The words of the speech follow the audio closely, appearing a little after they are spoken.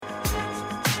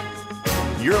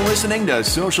You're listening to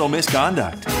Social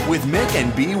Misconduct with Mick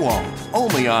and B. Walt,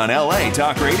 only on LA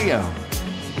Talk Radio.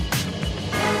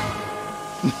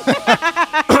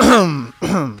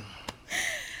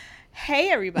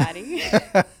 Hey, everybody.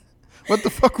 What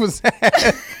the fuck was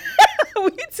that?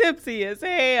 We tipsy as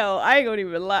hell. I ain't gonna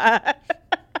even lie.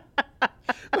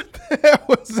 What the hell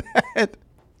was that?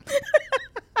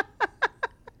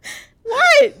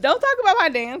 What? Don't talk about my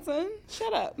dancing.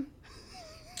 Shut up.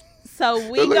 So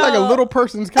we It looked like a little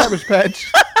person's Cabbage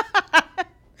Patch.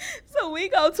 So we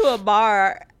go to a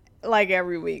bar like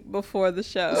every week before the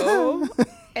show.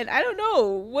 And I don't know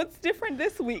what's different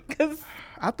this week because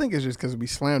I think it's just because we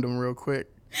slammed him real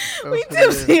quick. we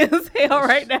tipsy as hell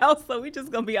right now. So we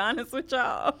just gonna be honest with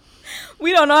y'all.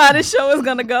 We don't know how this show is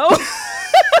gonna go.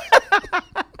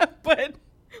 But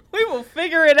we will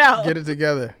figure it out. Get it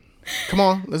together. Come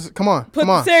on. Come on. Put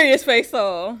the serious face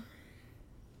on.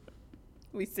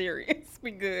 We serious.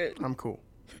 We good. I'm cool.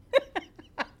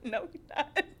 No, you're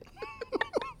not.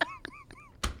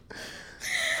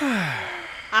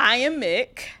 I am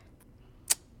Mick.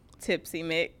 Tipsy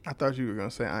Mick. I thought you were going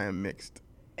to say I am mixed.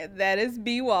 That is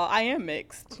B. Walt. I am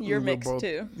mixed. You're We're mixed both,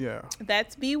 too. Yeah.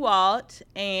 That's B. Walt,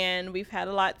 and we've had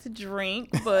a lot to drink,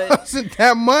 It but wasn't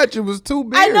that much. It was 2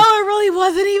 beers. I know it really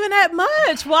wasn't even that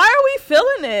much. Why are we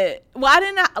feeling it? Why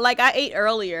didn't I ate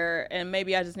earlier, and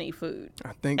maybe I just need food.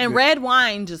 I think. And red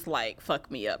wine just fucked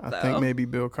me up, though. I think maybe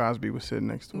Bill Cosby was sitting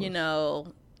next to us. You know.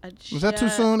 Was that too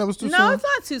soon? That was too soon? No, it's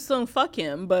not too soon. Fuck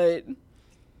him, but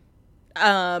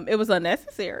it was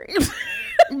unnecessary.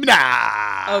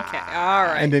 Nah. Okay, all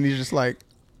right. And then he's just like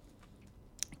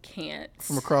Can't.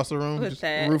 from across the room, With just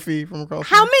that. roofie from across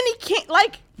the How room.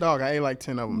 many Dog, I ate like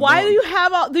 10 of them. why Dog. do you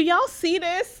have all, do y'all see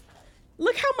this?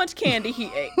 Look how much candy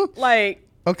he ate.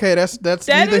 Okay, that's That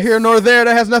neither is here nor there.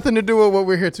 That has nothing to do with what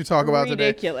we're here to talk about today.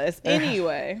 ridiculous.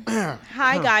 Anyway,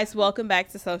 hi guys, welcome back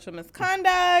to Social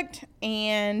Misconduct.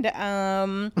 And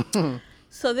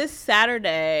so this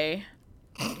Saturday,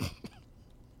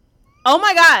 oh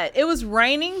my God, it was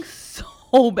raining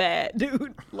so bad,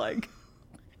 dude.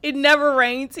 It never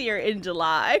rains here in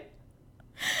July.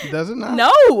 Does it not?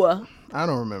 No, I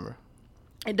don't remember.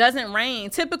 it doesn't rain.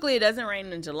 Typically, it doesn't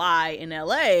rain in July in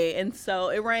LA. And so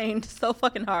it rained so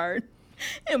fucking hard.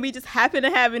 And we just happened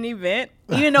to have an event.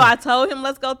 Even though I told him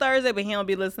let's go Thursday, but he don't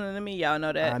be listening to me. Y'all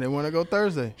know that. I didn't want to go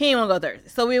Thursday. He didn't want to go Thursday.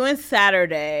 So we went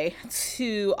Saturday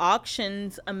to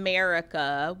Auctions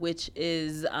America, which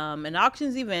is an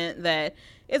auctions event that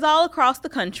is all across the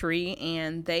country.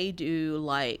 And they do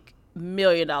 $1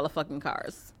 million fucking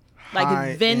cars.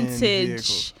 High-end Vintage.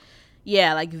 vehicles.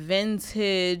 Yeah,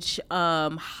 vintage,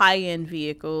 high-end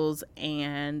vehicles.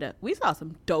 And we saw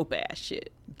some dope-ass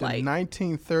shit. The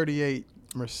 1938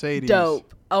 Mercedes.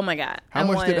 Dope. Oh, my God. How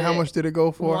much did it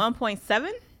go for?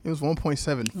 1.7? It was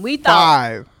 1.75. We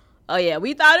thought. Oh yeah,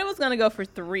 we thought it was gonna go for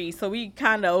 3, so we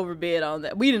kind of overbid on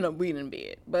that. We didn't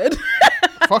bid, but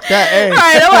Fuck that. Hey. All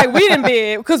right, I'm we didn't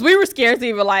bid because we were scared to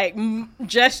even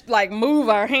just move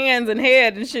our hands and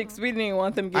head and shit. Cause we didn't even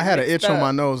want them. I had an itch on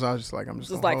my nose. I was just like, I'm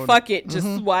just gonna hold fuck it.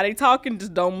 Just while they talking,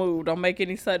 just don't move. Don't make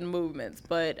any sudden movements.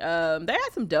 But they had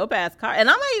some dope ass cars, and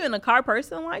I'm not even a car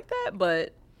person like that,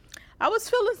 but I was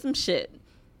feeling some shit.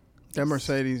 That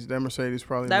Mercedes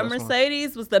probably. That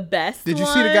Mercedes was the best. Did you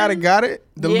see the guy that got it?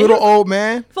 The Yeah. little old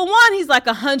man. For one, he's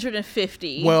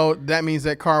 150. Well, that means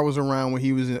that car was around when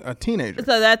he was a teenager.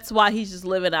 So that's why he's just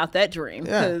living out that dream.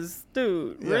 Yeah. Because,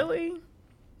 dude, Yeah. really?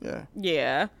 Yeah.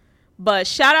 Yeah. But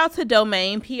shout out to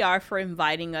Domain PR for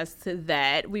inviting us to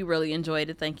that. We really enjoyed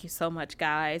it. Thank you so much,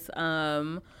 guys.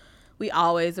 We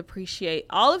always appreciate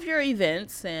all of your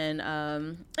events and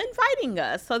inviting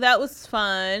us. So that was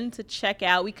fun to check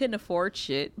out. We couldn't afford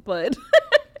shit, but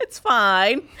it's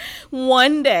fine.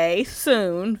 One day,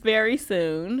 soon, very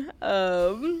soon.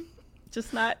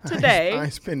 Just not today. I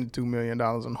ain't spending $2 million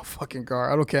on no fucking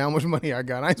car. I don't care how much money I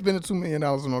got. I ain't spending $2 million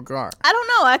on no car. I don't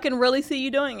know. I can really see you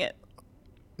doing it.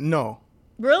 No.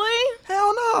 Really?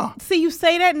 Hell no. See, you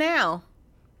say that now.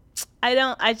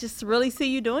 I just really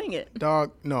see you doing it.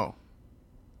 Dog, no.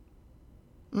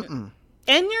 Mm-mm.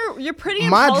 And you're pretty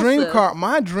impulsive.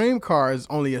 My dream car is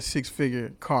only a 6-figure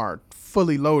car,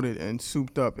 fully loaded and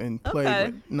souped up and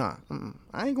played with. Nah,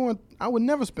 I would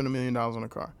never spend $1 million on a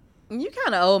car. You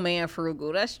kind of old man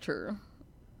frugal. That's true.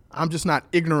 I'm just not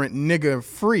ignorant nigga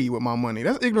free with my money.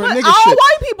 That's ignorant But nigga all shit.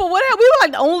 white people, whatever. We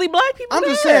were the only black people. I'm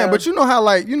just saying, but you know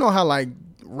how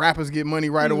rappers get money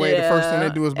right away. The first thing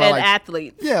they do is buy and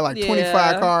athletes. Yeah,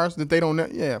 25 cars that they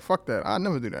don't. Yeah, fuck that. I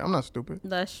never do that. I'm not stupid.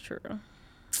 That's true.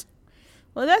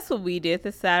 Well, that's what we did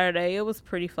this Saturday. It was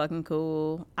pretty fucking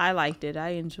cool. I liked it. I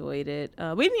enjoyed it.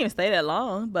 We didn't even stay that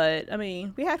long, but I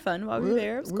mean, we had fun while we were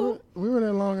there. It was cool. We were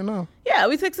there long enough. Yeah,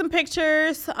 we took some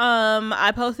pictures.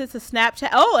 I posted to Snapchat.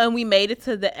 Oh, and we made it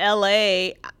to the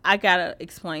LA. I gotta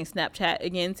explain Snapchat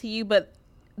again to you, but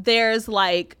there's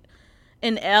like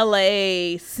an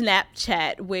LA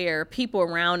Snapchat where people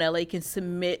around LA can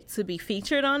submit to be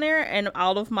featured on there, and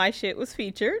all of my shit was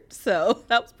featured. So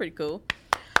that was pretty cool.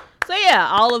 So yeah,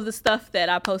 all of the stuff that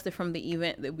I posted from the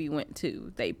event that we went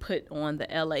to, they put on the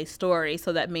LA story.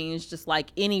 So that means just like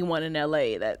anyone in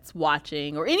LA that's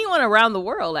watching, or anyone around the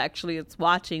world actually that's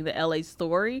watching the LA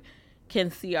story, can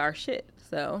see our shit.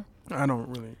 So I don't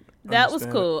really. That was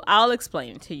cool. I'll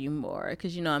explain it to you more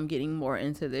because you know I'm getting more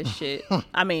into this shit.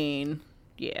 I mean,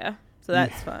 yeah. So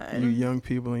that's fine. You young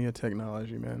people and your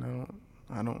technology, man.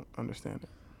 I don't understand it.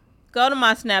 Go to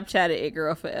my Snapchat at It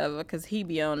Girl Forever because he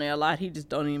be on there a lot. He just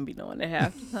don't even be knowing it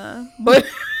half the time. But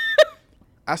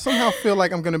I somehow feel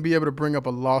like I'm going to be able to bring up a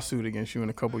lawsuit against you in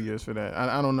a couple years for that.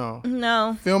 I don't know.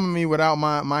 No. Filming me without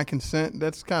my consent,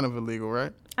 that's kind of illegal,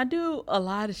 right? I do a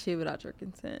lot of shit without your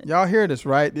consent. Y'all hear this,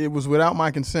 right? It was without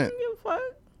my consent. I don't give a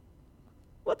fuck.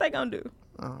 What they gonna do?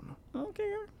 I don't know. I don't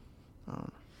care.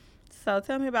 So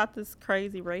tell me about this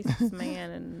crazy racist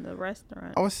man in the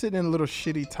restaurant. I was sitting in a little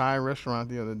shitty Thai restaurant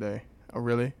the other day. Oh,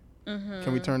 really? Mm-hmm.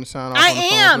 Can we turn the sound off? I on the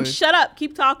am. phone, please? Shut up.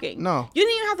 Keep talking. No. You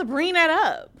didn't even have to bring that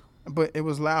up. But it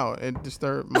was loud. It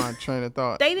disturbed my train of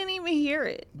thought. They didn't even hear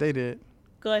it. They did.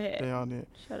 Go ahead. They all did.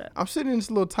 Shut up. I'm sitting in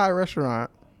this little Thai restaurant,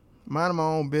 minding my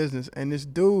own business, and this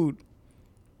dude,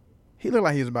 he looked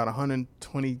like he was about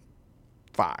 125.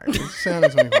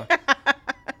 125.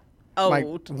 Old. Like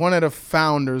one of the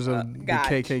founders of the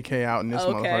KKK out in this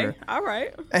motherfucker. All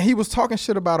right. And he was talking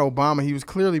shit about Obama. He was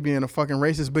clearly being a fucking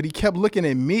racist, but he kept looking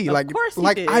at me Of like course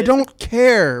he did. I don't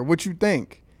care what you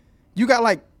think. You got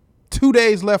like 2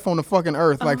 days left on the fucking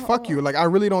earth. Like, fuck you. Like, I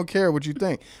really don't care what you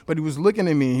think. But he was looking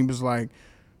at me and he was like,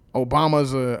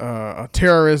 Obama's a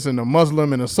terrorist and a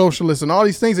Muslim and a socialist and all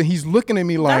these things. And he's looking at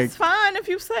me like... That's fine if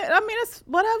you say... I mean, it's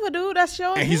whatever, dude. That's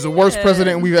your And he's the worst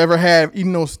president we've ever had,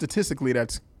 even though statistically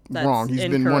that's wrong. He's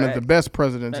incorrect. been one of the best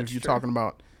presidents That's if you're true. talking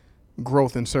about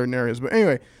growth in certain areas. But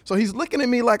anyway, so he's looking at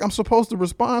me like I'm supposed to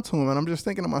respond to him. And I'm just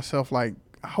thinking to myself, like,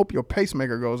 I hope your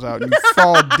pacemaker goes out and you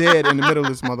fall dead in the middle of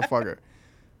this motherfucker.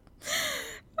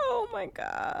 Oh, my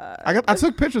God. I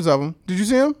took pictures of him. Did you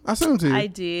see him? I sent them to you. I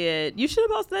did. You should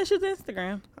have posted that shit to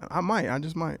Instagram. I might. I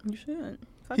just might. You should.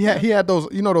 Fuck He had those,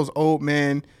 you know, those old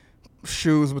man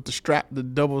shoes with the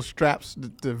double straps,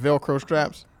 the Velcro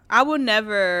straps. I will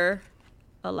never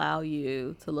allow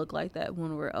you to look like that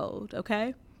when we're old,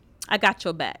 okay? I got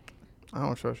your back. I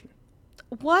don't trust you.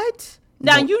 What?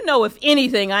 Now, you know, if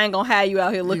anything, I ain't going to have you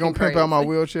out here You looking gonna crazy. pimp out my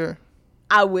wheelchair?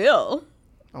 I will.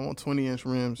 I want 20-inch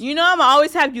rims. You know, I'm going to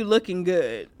always have you looking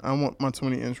good. I want my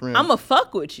 20-inch rims. I'm going to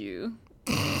fuck with you.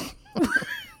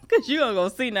 Because you ain't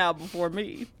going to see now before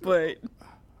me, but...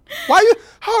 Why you?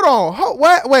 Hold on.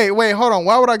 Wait. Hold on.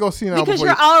 Why would I go see now? Because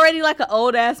you're already like an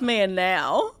old ass man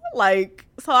now. Like,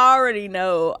 so I already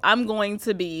know I'm going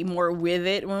to be more with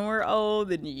it when we're old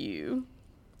than you.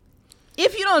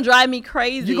 If you don't drive me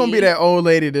crazy. You're going to be that old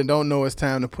lady that don't know it's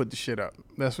time to put the shit up.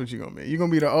 That's what you're going to be. You're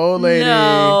going to be the old lady.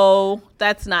 No,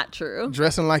 that's not true.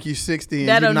 Dressing like you're 60 and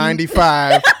That'll- you're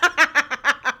 95.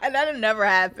 That'll never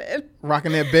happen.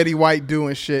 Rocking that Betty White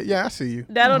doing shit. Yeah, I see you.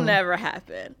 That'll never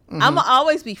happen. I'm going to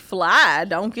always be fly.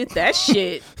 Don't get that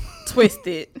shit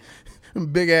twisted.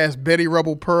 Big ass Betty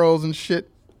Rubble pearls and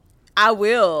shit. I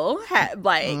will have,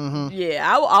 like, yeah,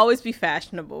 I will always be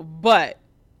fashionable, but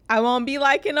I won't be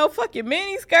like in no fucking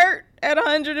mini skirt at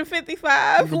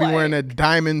 155. You could be wearing that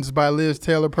Diamonds by Liz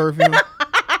Taylor perfume.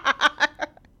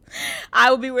 I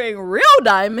will be wearing real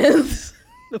diamonds.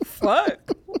 The fuck?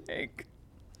 Like,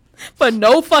 for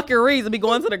no fucking reason. Be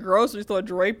going to the grocery store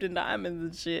draped in diamonds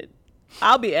and shit.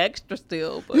 I'll be extra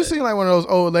still. But You seem like one of those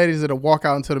old ladies that'll walk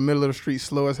out into the middle of the street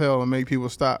slow as hell and make people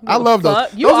stop. I love those.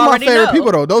 fuck? You Those are my already favorite know.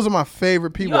 people, though. Those are my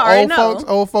favorite people. already know.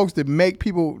 Old folks that make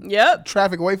people Yep.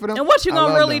 traffic away for them. And what you I gonna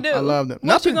love really them. do? I love them. What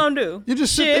Nothing. you gonna do? You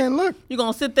just sit Shit. there and look. You're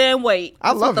gonna sit there and wait.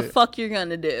 I love what it. the fuck you're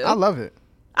gonna do. I love it.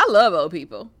 I love old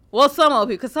people. Well, some old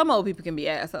people, because some old people can be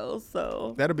assholes.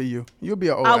 So That'll be you. You'll be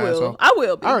an old I will. asshole. I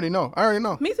will be. I already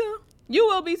know. Me too. You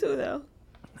will be too, though.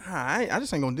 I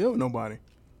just ain't gonna deal with nobody.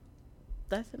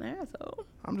 That's an asshole.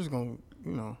 I'm just gonna, I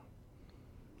ain't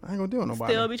gonna deal with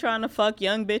nobody. Still be trying to fuck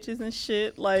young bitches and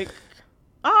shit. Like,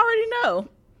 I already know.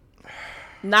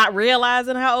 Not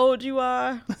realizing how old you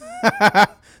are.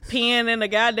 Peeing in a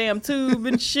goddamn tube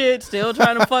and shit. Still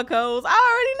trying to fuck hoes.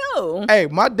 I already know. Hey,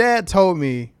 my dad told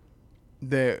me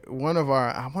that one of our,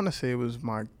 I want to say it was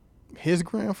his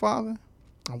grandfather.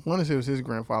 I want to say it was his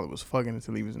grandfather was fucking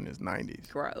until he was in his 90s.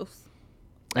 Gross.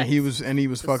 And he was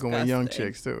fucking with young disgusting.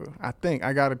 chicks too. I think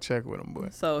I gotta check with him,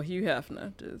 but So Hugh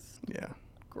Hefner, just yeah.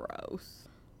 gross.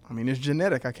 I mean, it's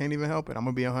genetic. I can't even help it. I'm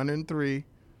gonna be 103,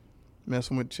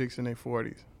 messing with chicks in their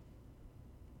 40s.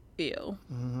 Ew.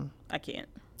 I can't.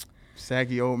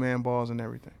 Saggy old man balls and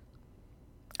everything.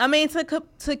 I mean,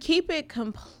 to keep it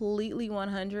completely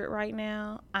 100 right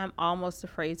now, I'm almost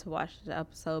afraid to watch the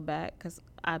episode back because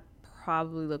I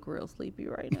probably look real sleepy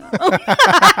right now.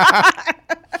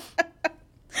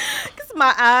 Because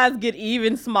my eyes get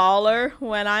even smaller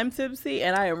when I'm tipsy,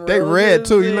 and I am They real red,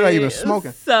 too. You look like tipsy. you been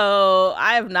smoking. So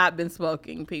I have not been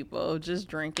smoking, people. Just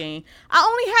drinking. I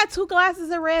only had 2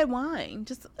 glasses of red wine.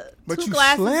 Just But 2 you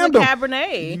glasses of slammed 'em.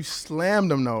 Cabernet. You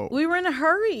slammed them though. We were in a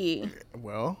hurry.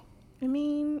 Well, I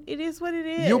mean, it is what it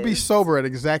is. you'll be sober at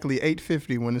exactly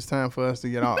 8:50 when it's time for us to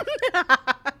get off.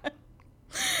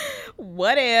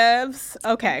 Whatevs.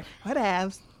 Okay.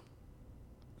 Whatevs.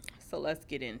 So let's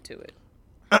get into it.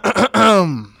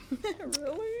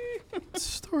 Really?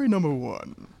 Story number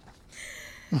 1.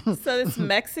 So this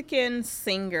Mexican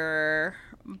singer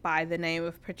by the name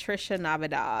of Patricia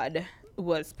Navidad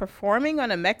was performing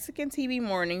on a Mexican TV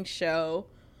morning show,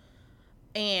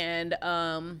 and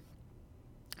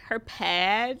her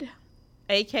pad,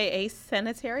 aka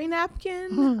sanitary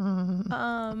napkin,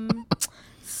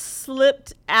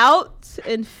 slipped out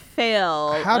and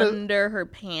fell under her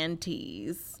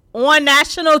panties on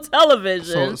national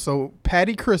television. So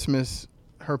Patty Christmas,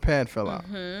 her pad fell out.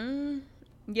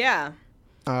 Yeah.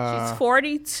 She's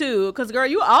 42. Because, girl,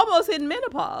 you almost hit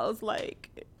menopause.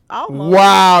 Like, almost.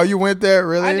 Wow, you went there,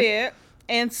 really? I did.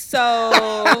 And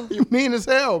so. You mean as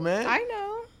hell, man. I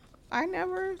know. I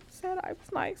never said I was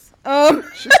nice.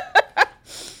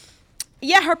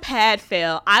 Yeah, her pad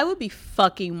fell. I would be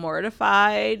fucking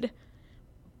mortified.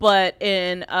 But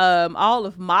in all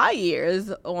of my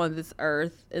years on this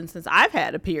earth, and since I've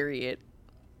had a period,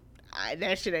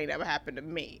 that shit ain't ever happened to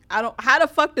me. How the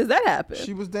fuck does that happen?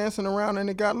 She was dancing around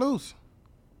and it got loose.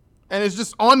 And it's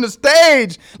just on the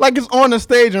stage. Like it's on the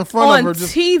stage in front of her.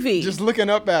 Just TV. Just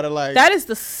looking up at her like. That is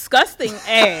disgusting,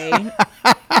 A.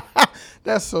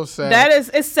 That's so sad.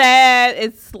 It's sad.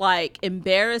 It's like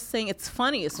embarrassing. It's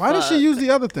funny as fuck. Why did she use the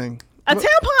other thing? A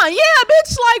tampon? Yeah,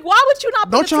 bitch. Like, why would you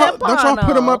not put a tampon Don't y'all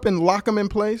put them on? up and lock them in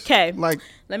place? Okay. Like,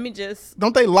 let me just.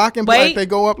 don't they lock in place? They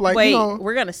go up like, wait, you know.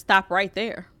 we're going to stop right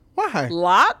there. Why?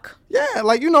 Lock? Yeah,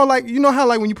 like, you know how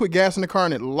like when you put gas in the car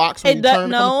and it locks when you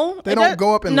turn it? They don't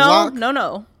go up and lock?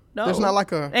 No. There's not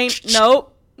like a.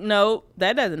 No,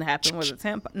 that doesn't happen with a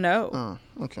tampon. No. Oh,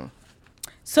 okay.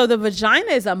 So the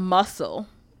vagina is a muscle,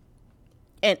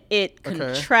 and it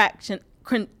contracts. It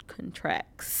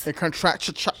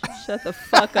contracts. Shut the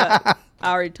fuck up.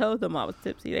 I already told them I was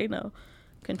tipsy. They know.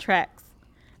 Contracts,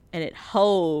 and it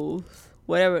holds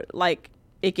whatever. Like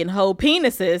it can hold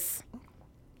penises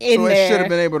in there. So it should have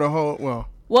been able to hold.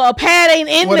 Well, a pad ain't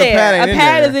in there. A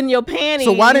pad is in your panties.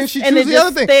 So why didn't she choose the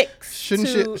other thing?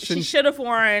 She should have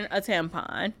worn a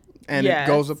tampon. And it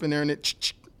goes up in there and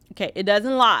it. Okay, it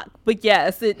doesn't lock, but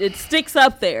yes, it sticks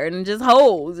up there and it just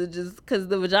holds. It just because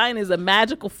the vagina is a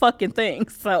magical fucking thing,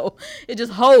 so it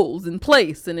just holds in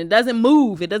place and it doesn't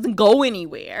move. It doesn't go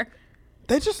anywhere.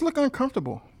 They just look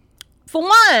uncomfortable. For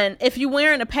one, if you're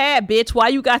wearing a pad, bitch, why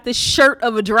you got this shirt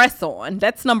of a dress on?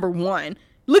 That's number one.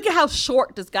 Look at how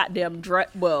short this goddamn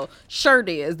shirt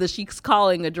is that she's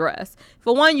calling a dress.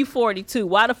 For one, you 42.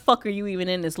 Why the fuck are you even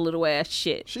in this little ass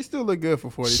shit? She still look good for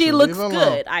 42. She looks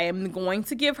good. I am going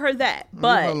to give her that.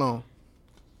 But, leave her alone.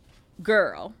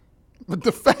 Girl. But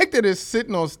the fact that it's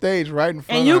sitting on stage right in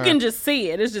front and you of her, can just see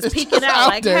it. It's just it's peeking just out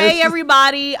like, there. hey,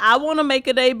 everybody, I want to make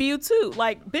a debut too.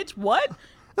 Like, bitch, what?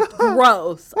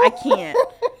 Gross. I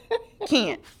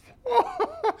can't.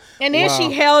 And then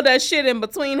she held that shit in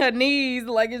between her knees,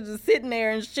 like it's just sitting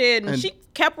there and shit. And she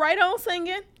kept right on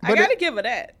singing. I gotta give her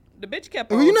that. The bitch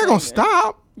kept on Well, you're not singing. gonna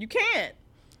stop. You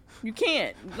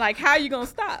can't. Like, how you gonna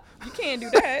stop? You can't do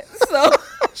that. So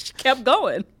she kept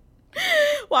going.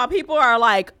 While people are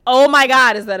like, oh my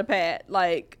God, is that a pad?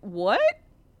 Like, what?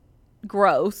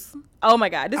 Gross. Oh my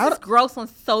God. This is gross on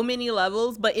so many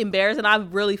levels, but embarrassing. I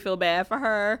really feel bad for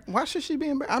her. Why should she be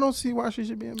embarrassed? I don't see why she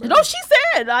should be embarrassed. No, she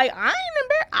said, like, I ain't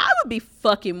embarrassed. I would be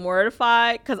fucking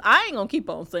mortified because I ain't gonna keep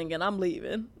on singing. I'm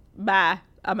leaving. Bye.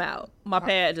 I'm out. My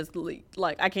pad just leaked.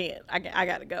 Like, I can't. I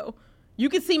gotta go. You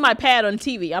can see my pad on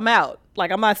TV. I'm out. Like,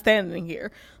 I'm not standing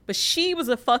here. But she was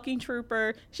a fucking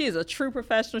trooper. She is a true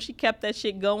professional. She kept that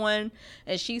shit going.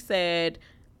 And she said,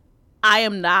 I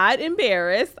am not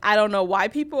embarrassed. I don't know why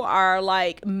people are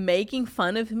like making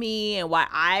fun of me and why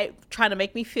I trying to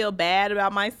make me feel bad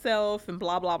about myself and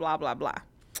blah, blah, blah, blah, blah.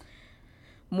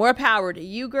 More power to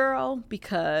you, girl,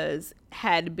 because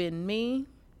had it been me,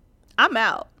 I'm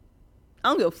out. I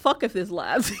don't give a fuck if this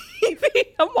live TV.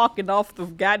 I'm walking off the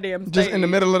goddamn stage. Just in the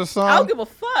middle of the song? I don't give a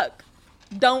fuck.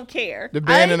 Don't care. The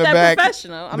band I ain't in the that back.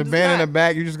 Professional. I'm the just band in not. the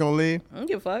back, you just gonna leave? I don't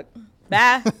give a fuck.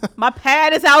 Bye. My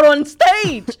pad is out on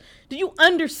stage. Do you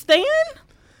understand?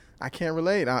 I can't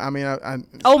relate. I mean,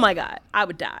 Oh my God. I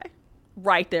would die.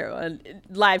 Right there on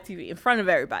live TV in front of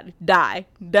everybody. Die.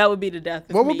 That would be the death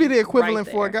of what would me be the equivalent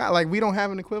right for a there. guy? Like, we don't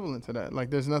have an equivalent to that. Like,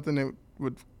 there's nothing that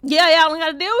would. Yeah, I don't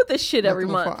got to deal with this shit every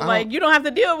Nothing to month. I Like, don't- you don't have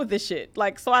to deal with this shit.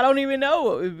 Like, so I don't even know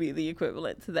what would be the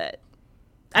equivalent to that.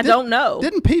 I don't know.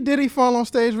 Didn't P. Diddy fall on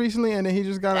stage recently and then he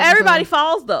just got up and Everybody sang?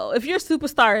 falls, though. If you're a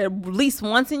superstar at least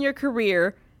once in your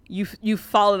career, you've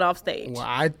fallen off stage. Well,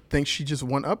 I think she just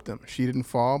went up them. She didn't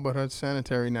fall, but her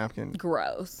sanitary napkin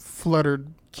Gross. fluttered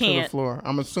to the Can't. floor.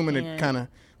 I'm assuming it Can't. kind of.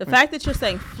 The fact that you're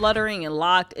saying fluttering and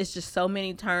locked is just so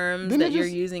many terms Didn't that it you're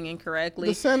just- using incorrectly.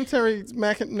 The sanitary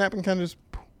napkin kind of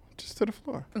just to the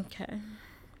floor. Okay.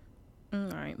 All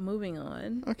right, moving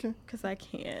on. Okay. Because I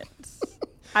can't.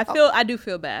 I do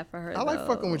feel bad for her. I like though.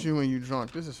 fucking with you when you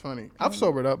drunk. This is funny. I've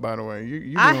sobered up, by the way.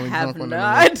 You the I only have drunk one in the room.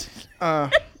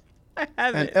 not. I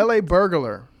An haven't. LA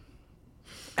burglar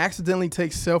accidentally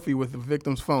takes selfie with the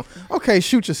victim's phone. Okay,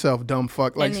 shoot yourself, dumb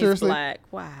fuck. Like, And he's seriously? black.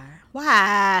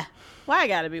 Why? Why I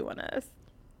gotta be one of us?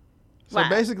 So Why?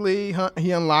 basically,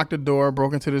 he unlocked the door,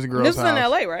 broke into this girl's This was house. in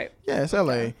LA, right? Yeah, it's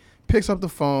LA. Picks up the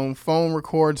phone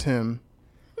records him.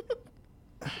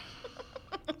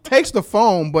 Takes the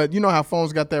phone, but you know how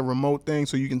phones got that remote thing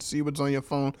so you can see what's on your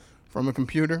phone from a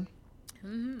computer?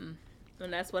 And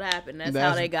that's what happened. That's how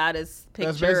That's- they got his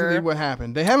picture. That's basically what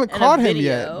happened. They haven't and a caught him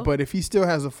video. yet, but if he still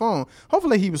has a phone,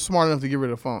 hopefully he was smart enough to get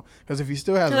rid of the phone. Because if he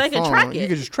still has So a they can phone, track you it.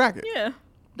 could just track it. Yeah,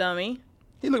 dummy.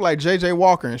 He looked like J.J.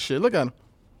 Walker and shit. Look at him.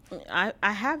 I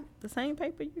have the same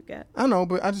paper you got. I know,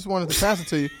 but I just wanted to pass it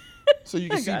to you so you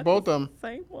can I see got both of them.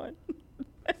 Same one.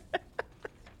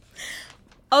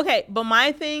 Okay, but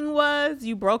my thing was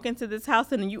you broke into this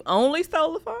house and you only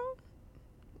stole the phone?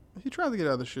 He tried to get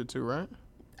other shit too, right?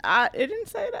 It didn't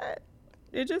say that.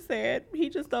 It just said he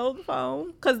just stole the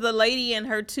phone because the lady and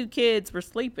her 2 kids were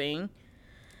sleeping.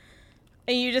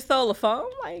 And you just stole a phone?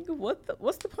 Like,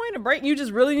 what's the point of breaking? You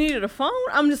just really needed a phone?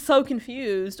 I'm just so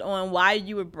confused on why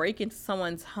you would break into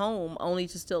someone's home only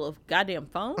to steal a goddamn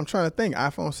phone. I'm trying to think.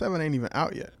 iPhone 7 ain't even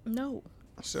out yet. No.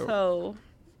 So,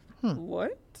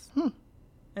 What?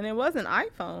 And it wasn't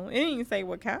iPhone. It didn't even say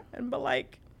what kind, but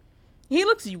like, he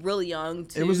looks really young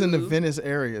too. it was in the Venice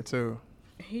area too.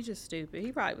 He's just stupid.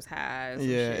 He probably was high. or some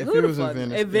Yeah, shit. if Who it the was in fuck-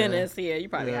 Venice, In yeah. Venice, yeah, you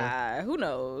probably Yeah. high. Who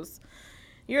knows?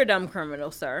 You're a dumb criminal,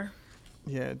 sir.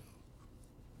 Yeah.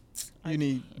 You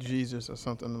need Jesus or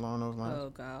something along those lines. Oh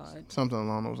God. Something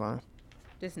along those lines.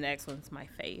 This next one's my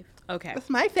fave. Okay. That's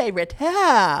my favorite.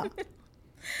 Yeah.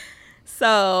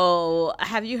 So,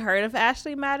 have you heard of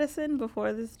Ashley Madison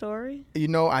before this story? You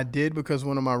know, I did because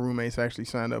one of my roommates actually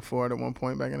signed up for it at one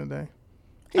point back in the day.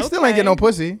 He still ain't Okay. getting no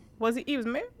pussy. Was he was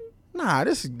married? Nah,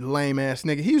 this lame ass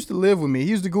nigga. He used to live with me.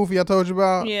 He was the goofy I told you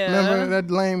about. Yeah. Remember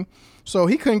that lame? So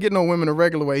he couldn't get no women the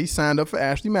regular way. He signed up for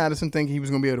Ashley Madison thinking he was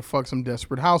going to be able to fuck some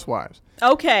desperate housewives.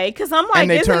 Okay, because I'm like, And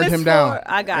they isn't turned this him down.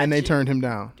 for- I got And they you. turned him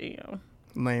down. Damn.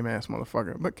 Lame ass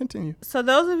motherfucker. But continue. So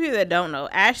those of you that don't know,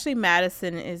 Ashley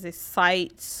Madison is a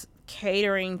site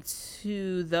catering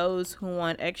to those who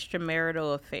want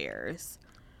extramarital affairs.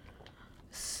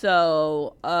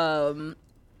 So,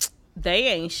 they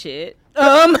ain't shit.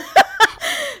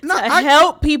 No, to I-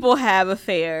 help people have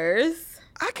affairs.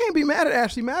 I can't be mad at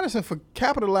Ashley Madison for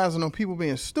capitalizing on people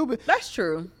being stupid. That's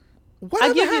true.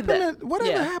 Whatever give you happened that. to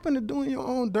whatever Yeah. happened to doing your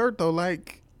own dirt though?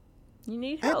 Like, You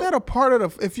need ain't help. that a part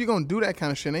of the? If you're gonna do that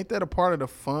kind of shit, ain't that a part of the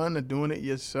fun of doing it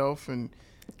yourself? And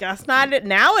That's not it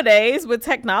nowadays with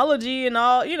technology and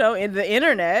all, in the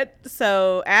internet.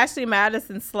 So Ashley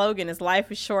Madison's slogan is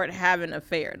 "Life is short, have an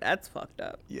affair." That's fucked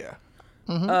up. yeah,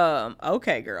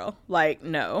 Okay, girl. Like,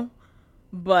 no.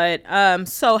 But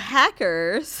so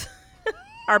hackers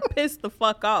are pissed the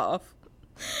fuck off.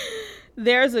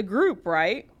 There's a group,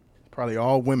 right? probably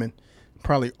all women.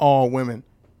 Probably all women.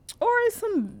 Or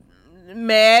some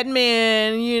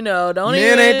madmen, don't Men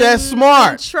even ain't that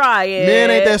smart. try it.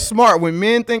 Men ain't that smart. When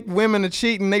men think women are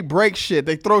cheating, they break shit.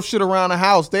 They throw shit around the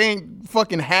house. They ain't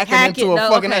fucking hacking Hack it. into a No,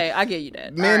 fucking. okay, I get you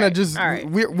that. Men All are right, just all right.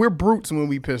 we're brutes when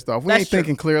we pissed off. We That's ain't true.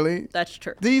 thinking clearly. That's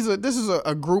true. This is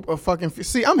a group of fucking.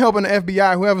 See, I'm helping the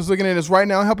FBI. Whoever's looking at this right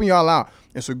now, I'm helping y'all out.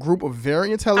 It's a group of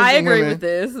very intelligent I agree women. with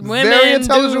this. Very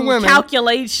intelligent women.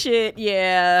 Calculate shit.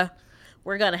 Yeah.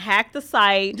 We're going to hack the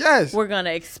site. Yes. We're going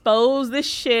to expose this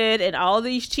shit and all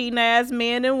these cheating ass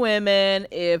men and women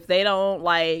if they don't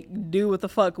like do what the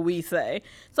fuck we say.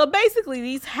 So basically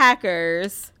these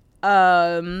hackers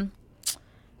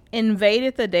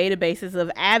invaded the databases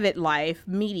of Avid Life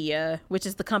Media, which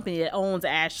is the company that owns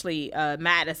Ashley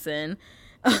Madison.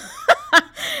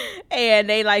 And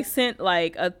they like sent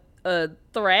like a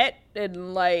threat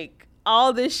and like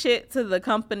all this shit to the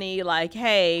company, like,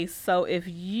 hey, so if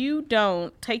you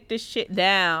don't take this shit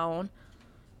down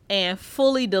and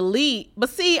fully delete.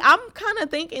 But see, I'm kind of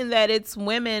thinking that it's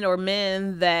women or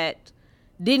men that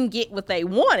didn't get what they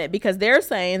wanted, because they're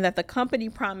saying that the company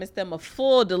promised them a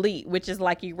full delete, which is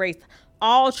like erase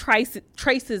all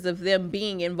traces of them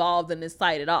being involved in this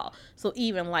site at all. So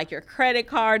even like your credit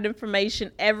card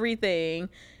information, everything.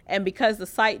 And because the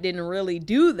site didn't really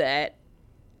do that,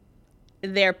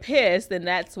 they're pissed, and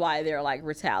that's why they're like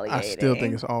retaliating. I still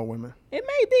think it's all women. It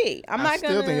may be. I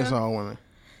still think it's all women.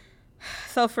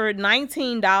 So for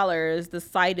 $19, the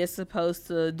site is supposed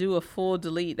to do a full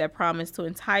delete that promised to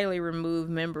entirely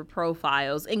remove member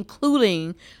profiles,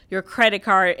 including your credit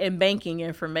card and banking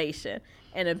information.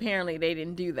 And apparently they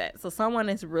didn't do that. So someone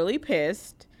is really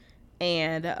pissed.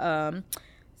 And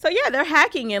so yeah, they're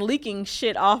hacking and leaking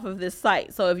shit off of this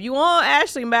site. So if you want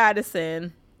Ashley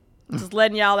Madison, just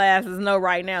letting y'all asses know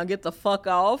right now, get the fuck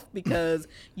off, because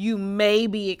you may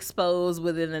be exposed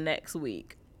within the next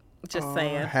week. Just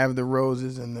saying. Have the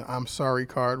roses and the I'm sorry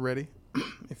card ready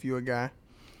if you're a guy.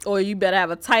 Or you better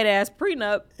have a tight ass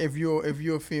prenup. If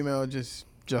you're a female, just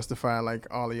justify like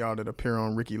all of y'all that appear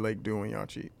on Ricky Lake do when y'all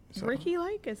cheat. So. Ricky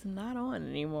Lake is not on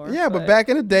anymore. Yeah, but back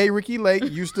in the day, Ricky Lake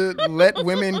used to let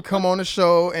women come on the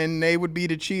show and they would be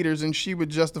the cheaters and she would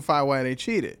justify why they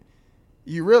cheated.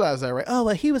 You realize that, right? Oh,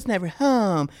 well, he was never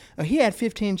home. Or he had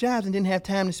 15 jobs and didn't have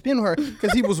time to spend with her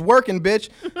because he was working, bitch.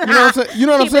 You know what I'm saying? You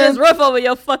know what I'm saying? Keeping his roof over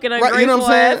your fucking ungrateful right, you know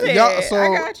what I'm saying? ass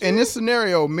Y'all, so in this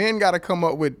scenario, men got to come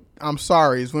up with I'm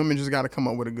sorry's. Women just got to come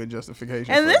up with a good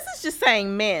justification. And this is just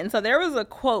saying men. So there was a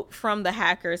quote from the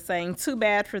hacker saying, "Too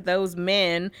bad for those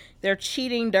men. They're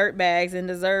cheating dirtbags and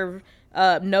deserve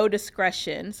no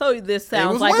discretion." So this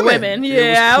sounds like women.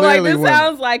 Yeah, like this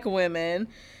sounds like women.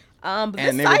 But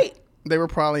this site. They were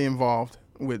probably involved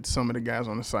with some of the guys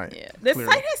on the site. Yeah. This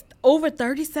site has over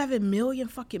 37 million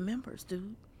fucking members,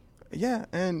 dude. Yeah,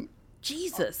 and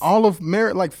Jesus. All of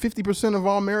marriage, like 50% of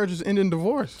all marriages end in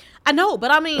divorce. I know,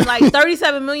 but I mean, like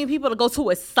 37 million people to go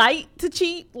to a site to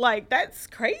cheat, like that's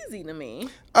crazy to me.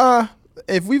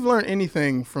 If we've learned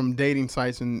anything from dating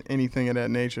sites and anything of that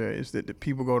nature, is that the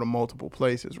people go to multiple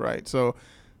places, right? So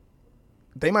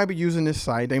they might be using this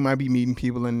site. They might be meeting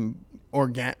people in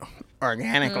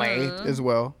organically as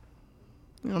well.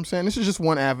 You know what I'm saying? This is just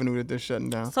one avenue that they're shutting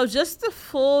down. So just the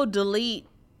full delete,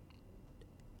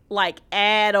 like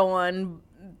add-on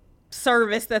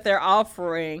service that they're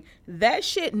offering, that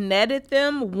shit netted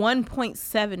them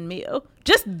 1.7 mil.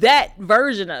 Just that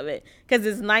version of it, because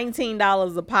it's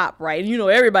 $19 a pop, right? You know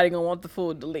everybody gonna want the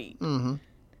full delete. Mm-hmm.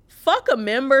 Fuck a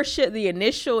membership, the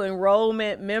initial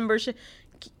enrollment membership.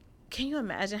 Can you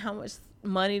imagine how much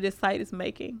money this site is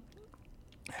making?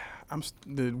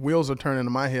 The wheels are turning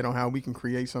in my head on how we can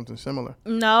create something similar.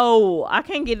 No, I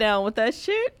can't get down with that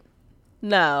shit.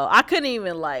 No, I couldn't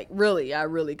even I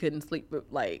really couldn't sleep.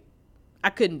 Like, I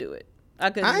couldn't do it. I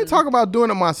ain't talking about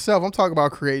doing it myself. I'm talking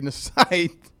about creating a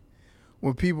site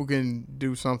where people can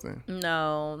do something.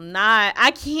 No,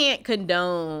 I can't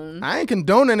condone. I ain't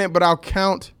condoning it, but I'll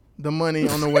count the money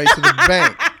on the way to the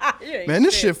bank. Man,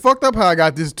 this shit fucked up how I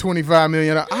got this $25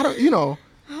 million. I don't,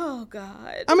 Oh,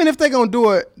 God. I mean, if they're going to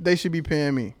do it, they should be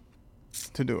paying me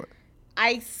to do it.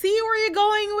 I see where you're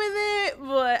going with it,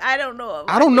 but I don't know.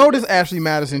 I don't know this Ashley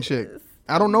Madison chick.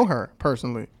 I don't know her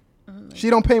personally. She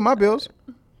don't pay my bills.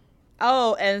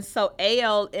 Oh, and so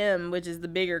ALM, which is the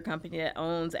bigger company that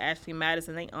owns Ashley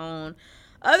Madison, they own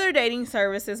other dating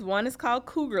services. One is called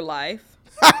Cougar Life.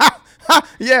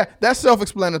 Yeah, that's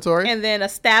self-explanatory. And then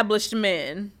Established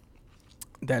Men.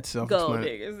 That's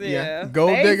self-explanatory. Gold diggers, yeah.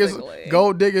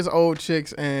 Gold diggers, old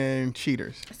chicks, and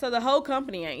cheaters. So the whole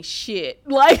company ain't shit.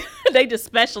 Like, they just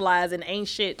specialize in ain't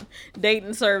shit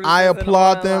dating services. I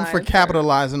applaud them for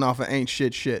capitalizing off of ain't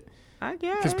shit. I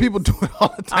guess. Because people do it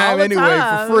all the time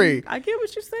for free. I get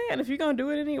what you're saying. If you're going to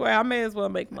do it anyway, I may as well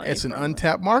make money. It's an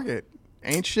untapped market.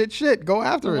 Ain't shit. Go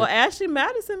after it. Well, Ashley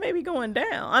Madison may be going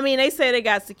down. I mean, they say they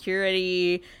got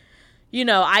security,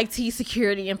 IT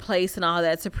security in place and all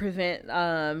that to prevent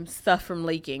stuff from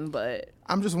leaking, but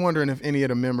I'm just wondering if any of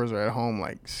the members are at home,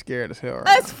 like, scared as hell.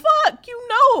 As fuck. You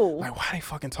know know. Like, why are they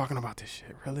fucking talking about this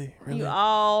shit? Really? You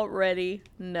already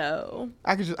know.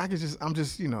 I'm just,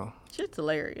 Shit's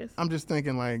hilarious. I'm just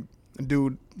thinking like a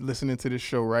dude listening to this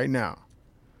show right now.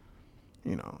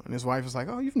 And his wife is like,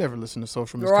 "Oh, you've never listened to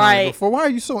Social Misconduct before. Why are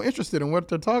you so interested in what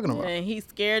they're talking about?" And he's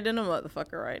scared than a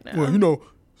motherfucker right now. Well,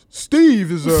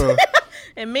 Steve is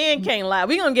And men can't lie.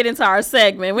 We're going to get into our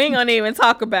segment. We ain't going to even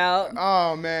talk about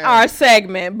our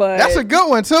segment, but that's a good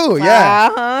one too.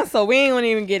 Yeah. So we ain't going to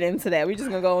even get into that. We just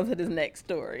going to go into this next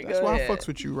story. That's why I fucks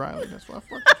with you, Riley. That's why I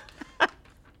fucks with you.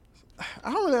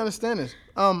 I don't really understand this.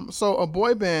 So a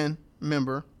boy band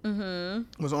member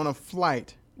was on a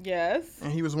flight. Yes.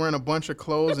 And he was wearing a bunch of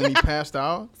clothes and he passed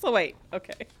out. So wait,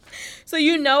 okay. So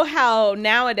you know how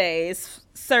nowadays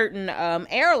certain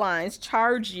airlines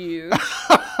charge you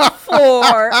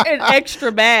for an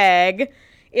extra bag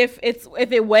if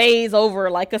it weighs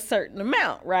over like a certain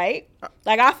amount, right?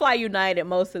 Like I fly United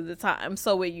most of the time.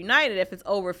 So with United, if it's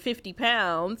over 50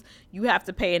 pounds, you have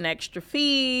to pay an extra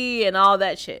fee and all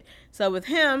that shit. So with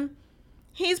him,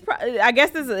 I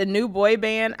guess this is a new boy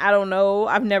band. I don't know.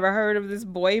 I've never heard of this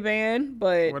boy band,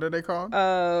 but what are they called?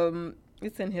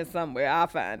 It's in here somewhere. I'll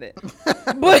find it.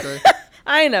 But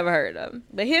I ain't never heard of him.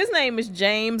 But his name is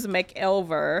James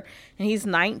McElver, and he's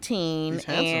 19. He's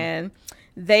handsome. And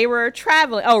they were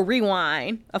traveling. Oh,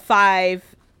 Rewind, a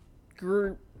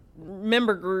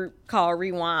 5-member group called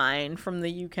Rewind from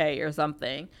the UK or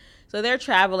something. So they're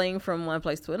traveling from one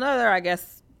place to another, I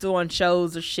guess, doing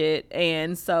shows or shit.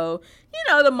 And so,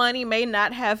 the money may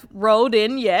not have rolled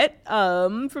in yet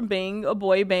from being a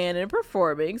boy band and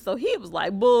performing. So he was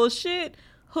like, bullshit,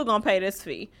 who gonna pay this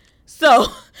fee? So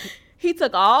he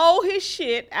took all his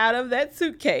shit out of that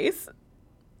suitcase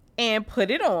and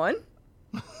put it on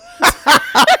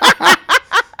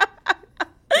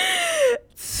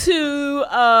to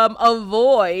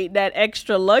avoid that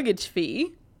extra luggage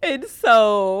fee. And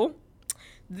so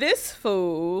this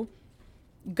fool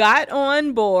got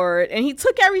on board and he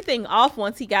took everything off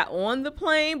once he got on the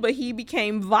plane, but he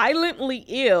became violently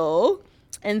ill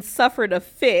and suffered a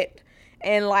fit.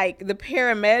 And like the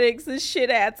paramedics and shit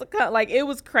had to come. Like it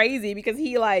was crazy because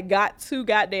he like got too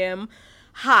goddamn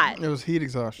hot. It was heat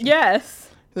exhaustion. Yes.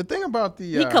 The thing about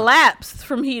he collapsed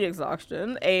from heat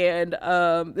exhaustion, and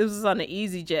this was on an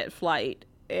EasyJet flight.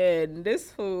 And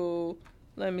this fool,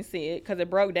 let me see it, because it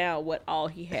broke down what all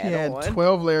he had on.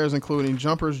 12 layers, including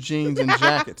jumpers, jeans, and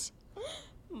jackets.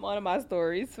 One of my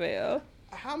stories fell.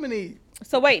 How many?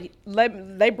 So wait,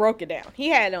 they broke it down. He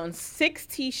had on 6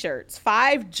 T-shirts,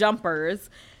 5 jumpers,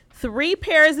 3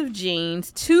 pairs of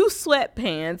jeans, 2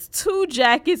 sweatpants, 2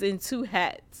 jackets, and 2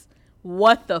 hats.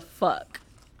 What the fuck?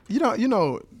 You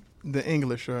know the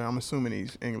English, I'm assuming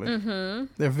he's English. Mm-hmm.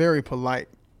 They're very polite,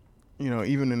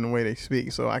 even in the way they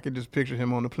speak. So I could just picture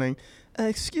him on the plane.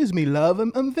 Excuse me, love,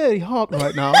 I'm very hot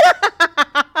right now.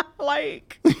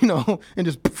 Like, and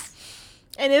just.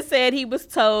 And it said he was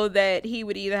told that he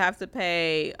would either have to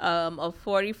pay a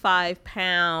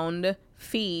 45-pound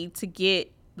fee to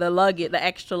get the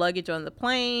extra luggage on the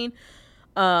plane,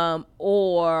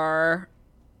 or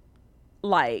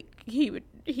like he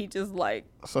just like.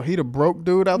 So he the broke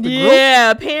dude out the group?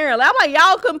 Yeah, apparently. I'm like,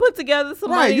 y'all couldn't put together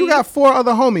some money. Right, you got 4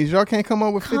 other homies. Y'all can't come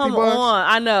up with 50 bucks? Come on,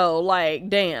 I know. Like,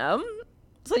 damn.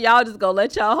 So y'all just gonna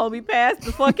let y'all homie pass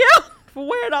the fuck out for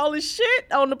wearing all this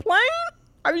shit on the plane?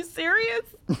 Are you serious?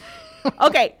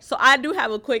 Okay, so I do have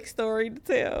a quick story to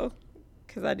tell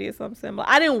because I did something similar.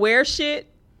 I didn't wear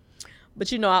shit,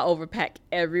 but I overpack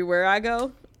everywhere I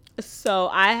go. So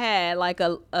I had like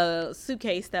a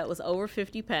suitcase that was over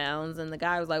 50 pounds, and the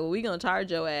guy was like, well, we gonna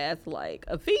charge your ass like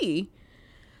a fee.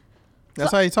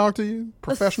 That's how he talked to you?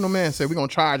 Professional man said, we gonna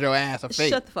charge your ass a fee.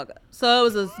 Shut the fuck up. So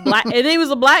it was a black, and he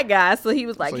was a black guy, so he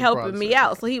was like helping me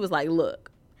out. So he was like, look,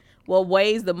 what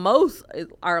weighs the most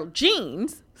are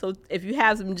jeans. So if you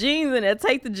have some jeans in it,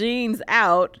 take the jeans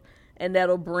out, and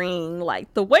that'll bring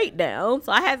like the weight down.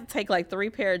 So I had to take like 3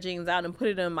 pair of jeans out and put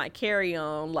it in my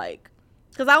carry-on, like,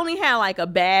 because I only had like a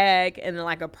bag and then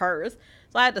like a purse.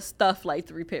 So I had to stuff like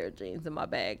 3 pair of jeans in my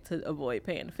bag to avoid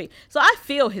paying the fee. So I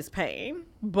feel his pain,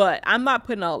 but I'm not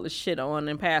putting all this shit on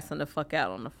and passing the fuck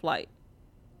out on the flight.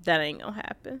 That ain't gonna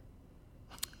happen.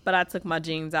 But I took my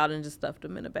jeans out and just stuffed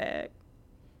them in a bag.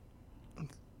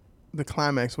 The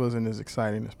climax wasn't as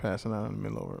exciting as passing out in the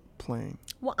middle of a plane.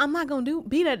 Well, I'm not gonna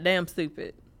be that damn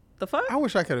stupid. The fuck? I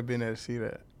wish I could have been there to see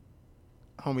that.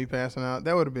 Homie passing out.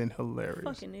 That would have been hilarious.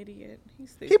 Fucking idiot.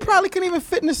 He's stupid. He probably couldn't even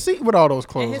fit in the seat with all those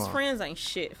clothes on. And his friends ain't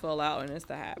shit for allowing this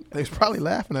to happen. They was probably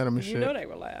laughing at him and shit. You know they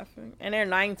were laughing. And they're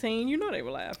 19. You know they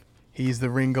were laughing. He's the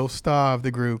Ringo Starr of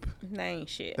the group. They ain't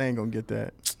shit. They ain't gonna get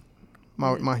that.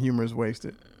 My humor is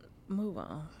wasted. Move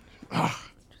on.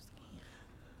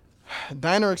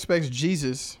 Diner expects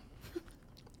Jesus,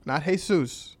 not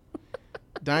Jesus.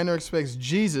 Diner expects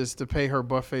Jesus to pay her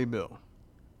buffet bill.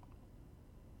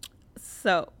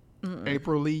 So,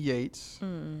 April Lee Yates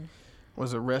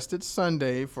was arrested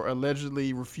Sunday for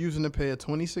allegedly refusing to pay a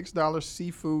 $26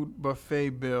 seafood buffet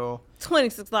bill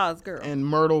 $26, girl. in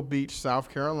Myrtle Beach, South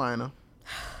Carolina.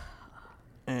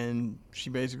 And she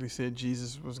basically said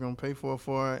Jesus was going to pay for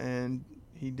her, and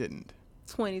he didn't.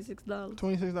 $26.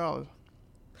 $26.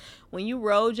 When you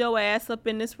rolled your ass up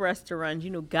in this restaurant,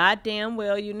 you know goddamn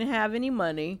well you didn't have any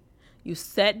money. You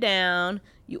sat down,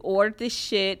 you ordered this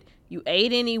shit, you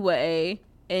ate anyway,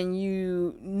 and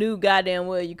you knew goddamn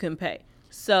well you couldn't pay.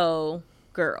 So,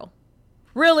 girl,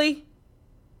 really?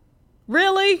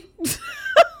 Really?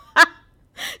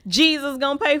 Jesus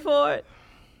gonna pay for it?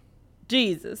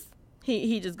 Jesus.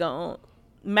 He just gonna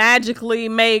magically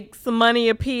make some money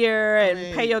appear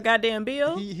and pay your goddamn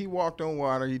bill? He walked on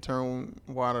water. He turned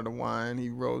water to wine. He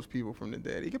rose people from the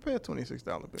dead. He could pay a $26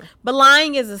 bill. But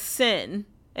lying is a sin,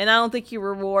 and I don't think he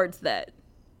rewards that.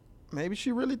 Maybe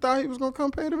she really thought he was going to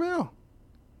come pay the bill.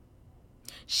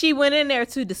 She went in there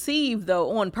to deceive,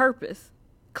 though, on purpose.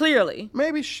 Clearly.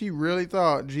 Maybe she really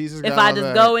thought Jesus got if I her just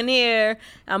back. go in here,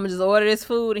 I'm going to just order this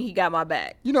food and he got my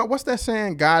back. You know, what's that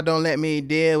saying? God don't let me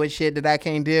deal with shit that I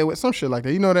can't deal with. Some shit like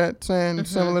that. You know that saying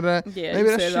similar to that? Yeah, maybe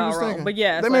you that's said what she it all was wrong. thinking. But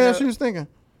yeah, maybe that's what she was thinking.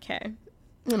 Okay.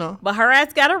 You know. But her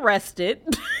ass got arrested.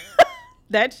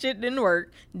 That shit didn't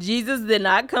work. Jesus did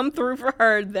not come through for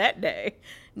her that day,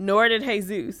 nor did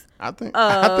Jesus. I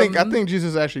think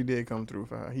Jesus actually did come through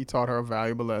for her. He taught her a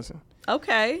valuable lesson.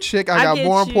 Okay. Chick, I got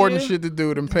more important shit to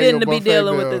do than pay your buffet bill. Didn't be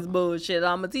dealing with this bullshit.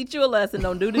 I'm going to teach you a lesson.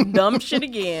 Don't do this dumb shit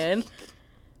again.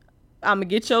 I'm going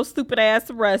to get your stupid ass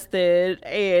arrested.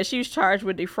 And she was charged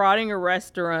with defrauding a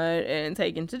restaurant and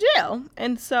taken to jail.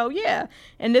 And so, yeah.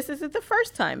 And this isn't the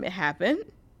first time it happened.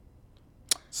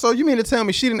 So you mean to tell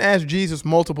me she didn't ask Jesus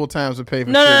multiple times to pay for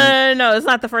shit? No. It's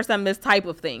not the first time this type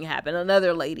of thing happened.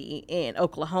 Another lady in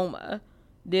Oklahoma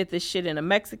did this shit in a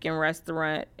Mexican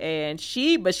restaurant, and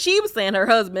she was saying her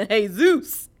husband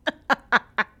Jesus,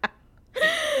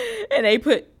 and they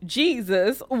put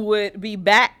Jesus would be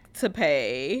back to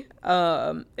pay,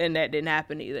 and that didn't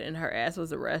happen either, and her ass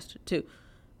was arrested too.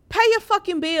 Pay your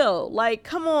fucking bill, like,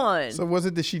 come on. So was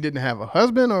it that she didn't have a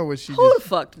husband, or was she Who just... the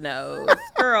fuck knows?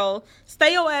 Girl,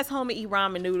 stay your ass home and eat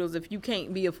ramen noodles if you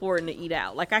can't be affording to eat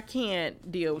out. Like, I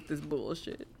can't deal with this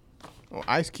bullshit. Oh,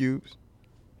 Ice Cubes.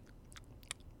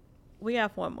 We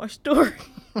have one more story.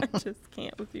 I just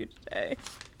can't with you today.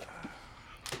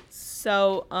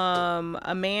 So,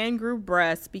 a man grew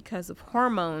breasts because of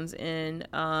hormones in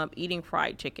eating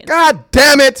fried chicken. God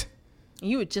damn it!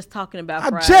 You were just talking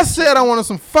about I just said I wanted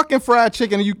some fucking fried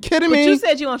chicken. Are you kidding me? But you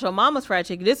said you want your mama's fried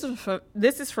chicken. This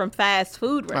is from fast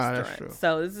food restaurants. That's true.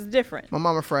 So this is different. My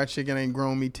mama fried chicken ain't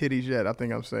grown me titties yet. I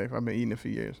think I'm safe. I've been eating it for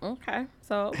years. Okay.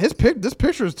 So This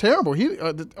picture is terrible.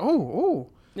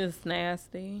 It's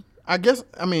nasty. I guess,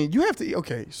 I mean, you have to,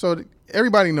 okay, so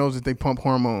everybody knows that they pump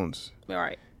hormones All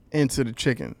right. into the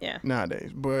chicken nowadays,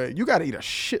 but you got to eat a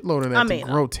shitload of that to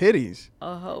grow titties.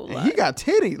 A whole lot. And he got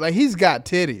titties. Like, he's got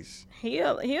titties. He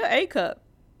a A cup.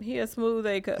 He a smooth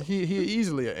A cup. He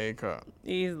easily an A cup.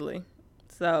 Easily.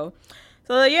 So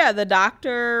yeah, the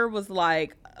doctor was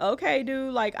like, okay,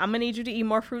 dude, like, I'm gonna need you to eat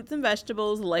more fruits and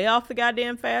vegetables, lay off the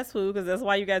goddamn fast food, because that's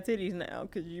why you got titties now,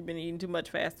 because you've been eating too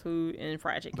much fast food and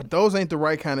fried chicken. But those ain't the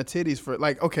right kind of titties for,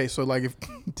 like, okay, so, like, if,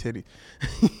 titty.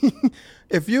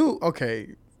 If you,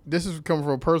 okay, this is coming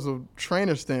from a personal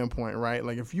trainer standpoint, right?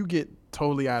 Like, if you get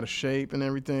totally out of shape and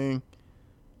everything,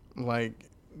 like,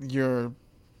 your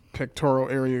pectoral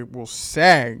area will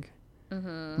sag.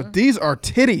 Mm-hmm. But these are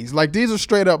titties. Like, these are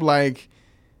straight up, like,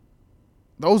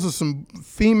 those are some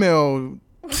female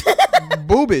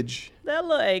boobage. That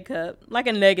little A cup, like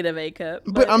a negative A cup.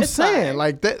 But I'm saying, fine.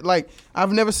 like, that, like,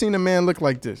 I've never seen a man look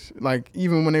like this. Like,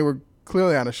 even when they were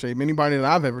clearly out of shape. Anybody that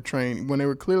I've ever trained, when they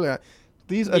were clearly out,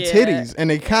 these are titties, and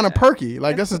they kind of perky.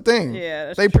 Like, that's the thing. Yeah,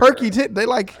 that's they true. perky they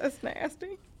like. That's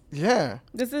nasty. Yeah.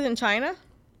 This is in China?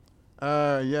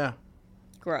 Yeah.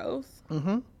 Gross.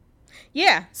 Mm-hmm.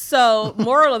 Yeah. So,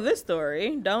 moral of this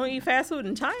story: don't eat fast food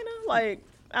in China. Like,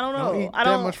 I don't know. Don't eat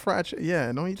that much fried chicken. Yeah,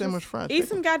 don't eat that much fried chicken. Eat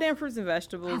some goddamn fruits and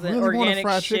vegetables I really and want a organic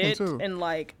fried shit. chicken, too. And,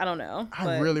 like, I don't know.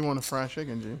 I really want a fried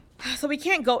chicken, G. So we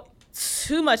can't go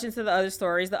too much into the other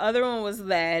stories. The other one was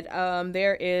that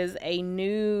there is a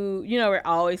new, we're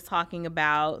always talking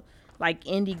about, like,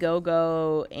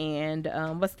 Indiegogo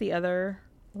and what's the other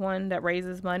one that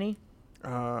raises money?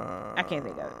 I can't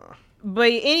think of it.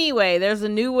 But anyway, there's a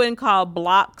new one called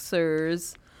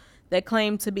Bloxers that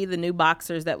claim to be the new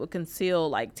boxers that would conceal,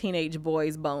 like, teenage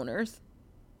boys' boners.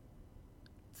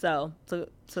 So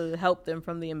to help them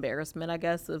from the embarrassment, I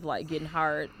guess, of like getting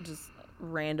hard just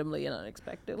randomly and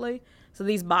unexpectedly. So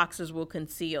these boxers will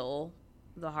conceal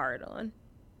the hard on.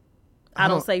 I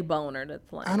don't say boner. That's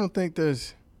plain. I don't think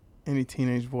there's any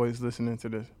teenage boys listening to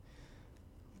this.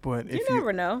 But if you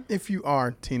never know. If you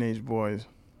are teenage boys,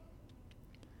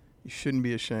 you shouldn't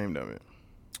be ashamed of it.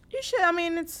 You should. I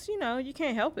mean, it's, you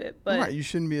can't help it. But Right, you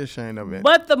shouldn't be ashamed of it.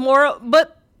 But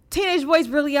teenage boys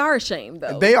really are ashamed,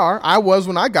 though. They are. I was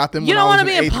when I got them. You don't want to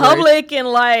be in public and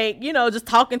just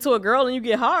talking to a girl and you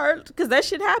get hard, because that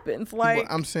shit happens. Like,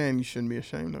 I'm saying you shouldn't be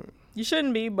ashamed of it. You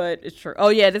shouldn't be, but it's true. Oh,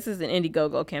 yeah, this is an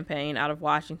Indiegogo campaign out of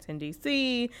Washington,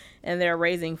 D.C., and they're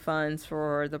raising funds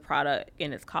for the product,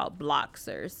 and it's called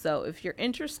Bloxers. So if you're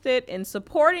interested in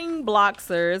supporting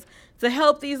Bloxers to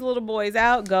help these little boys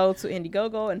out, go to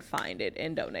Indiegogo and find it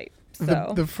and donate.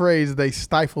 So The phrase, they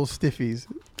stifle stiffies,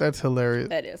 that's hilarious.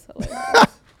 That is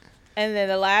hilarious. And then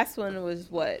the last one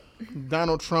was what?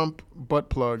 Donald Trump butt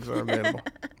plugs are available.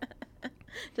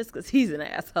 Just because he's an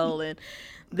asshole. And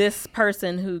this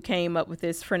person who came up with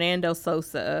this, Fernando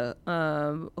Sosa,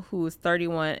 who is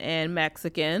 31 and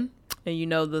Mexican,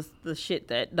 and the shit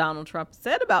that Donald Trump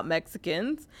said about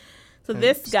Mexicans. So And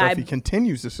this guy, stuff he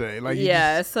continues to say,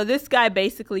 so this guy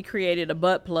basically created a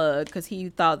butt plug because he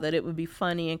thought that it would be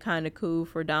funny and kind of cool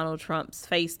for Donald Trump's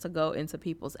face to go into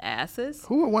people's asses.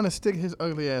 Who would want to stick his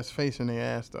ugly ass face in their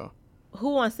ass though? Who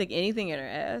wants to stick anything in her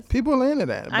ass? People are into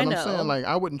that. But I know. I'm saying,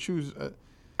 I wouldn't choose.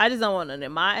 I just don't want it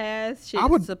in my ass.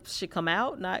 Should come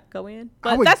out, not go in.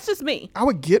 But that's just me. I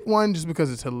would get one just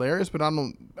because it's hilarious, but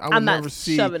I'm not never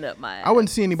see shoving up my ass. I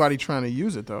wouldn't see anybody trying to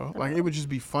use it though. Like, it would just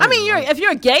be funny. I mean, if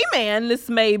you're a gay man, this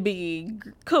may be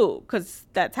cool because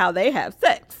that's how they have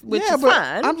sex, which is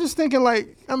fine. I'm just thinking,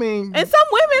 and some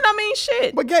women,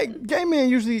 shit. But gay men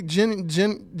usually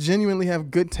genuinely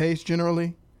have good taste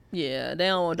generally. Yeah, they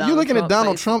don't want You looking at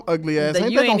Donald Trump ugly ass?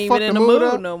 Ain't you that ain't gonna even fuck in the the mood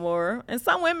mood up? no more. And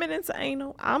some women into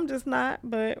anal. I'm just not,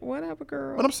 but whatever,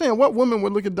 girl. But I'm saying, what woman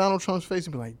would look at Donald Trump's face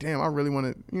and be like, damn, I really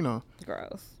want to,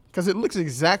 Gross. Because it looks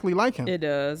exactly like him. It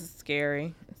does. It's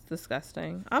scary. It's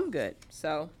disgusting. I'm good.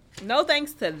 So, no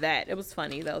thanks to that. It was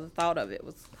funny, though. The thought of it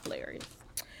was hilarious.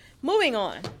 Moving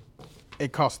on.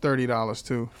 It costs $30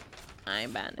 too. I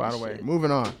ain't buying that By the way, shit.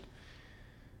 moving on.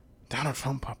 Donald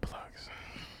Trump butt plugs.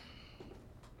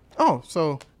 Oh,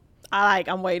 so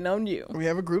I'm waiting on you. we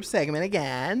have a group segment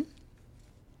again.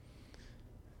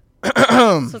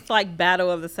 So it's like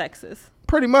Battle of the Sexes.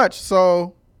 Pretty much.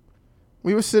 So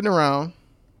we were sitting around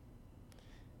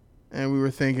and we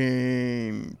were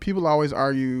thinking, people always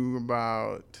argue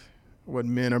about what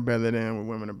men are better than, what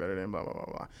women are better than, blah, blah, blah,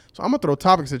 blah. So I'm going to throw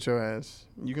topics at your ass.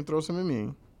 You can throw some at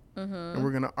me. Mm-hmm. And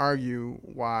we're going to argue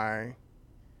why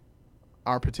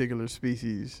our particular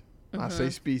species, I say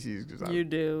species because You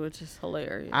do, which is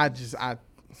hilarious.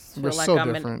 we're like so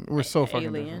I'm different. We're so fucking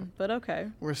alien, different. but okay.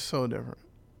 We're so different.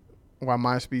 Why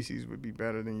my species would be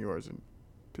better than yours in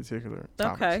particular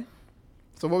topics. Okay.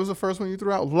 So what was the first one you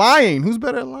threw out? Lying. Who's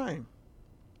better at lying?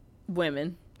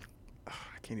 Women. I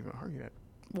can't even argue that.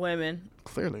 Women.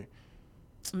 Clearly.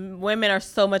 Women are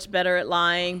so much better at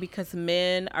lying because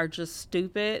men are just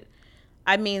stupid.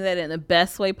 I mean that in the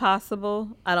best way possible.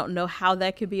 I don't know how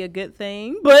that could be a good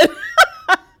thing, but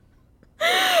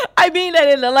I mean that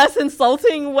in the less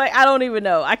insulting way. I don't even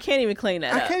know. I can't even clean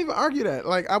that up. I can't even argue that.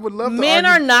 Like, I would love to Men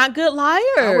argue. are not good liars.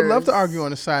 I would love to argue on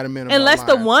the side of men about Unless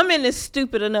the lying. woman is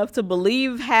stupid enough to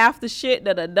believe half the shit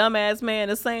that a dumbass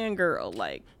man is saying, girl.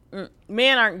 Like,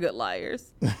 men aren't good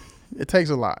liars. It takes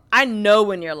a lot. I know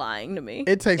when you're lying to me.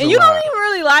 It takes and a you lot. don't even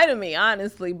really lie to me,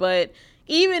 honestly. But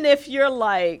even if you're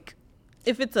like,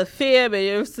 if it's a fib and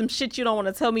there's some shit you don't want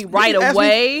to tell me right You ask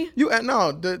away, me-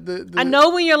 the I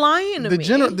know when you're lying to me.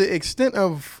 The extent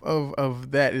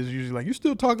of that is usually like, you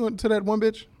still talking to that one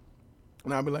bitch?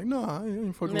 And I'll be like, no, I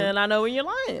ain't fucking with And I know when you're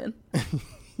lying.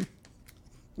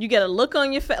 You get a look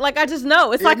on your face. Like, I just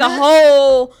know. It's like a man.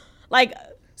 whole, like,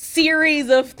 series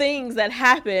of things that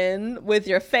happen with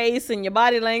your face and your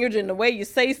body language and the way you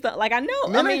say stuff. Like, I know.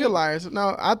 Men ain't good liars.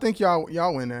 No, I think y'all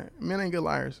win that. Men ain't good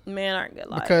liars. Men aren't good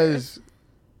liars. Because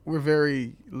we're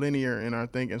very linear in our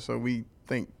thinking. So we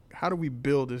think, how do we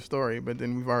build this story? But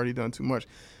then we've already done too much.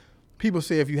 People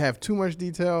say if you have too much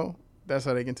detail, that's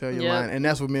how they can tell you're lying. And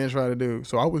that's what men try to do.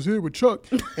 So I was here with Chuck,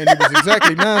 and it was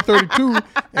exactly 9:32,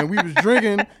 and we was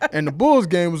drinking, and the Bulls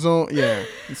game was on. Yeah,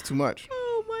 it's too much.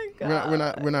 Oh my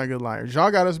God. We're not good liars. Y'all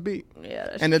got us beat. Yeah,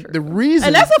 that's And true. the reason,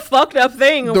 And that's a fucked up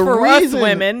thing the for reason- us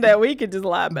women that we could just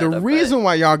lie about. the reason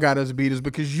why y'all got us beat is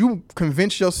because you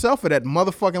convinced yourself of that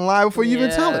motherfucking lie before you even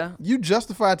tell Yeah. it. You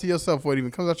justify it to yourself before it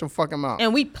even comes out your fucking mouth.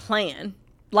 And we plan.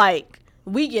 Like,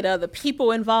 We get other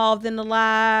people involved in the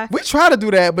lie. We try to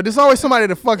do that, but there's always somebody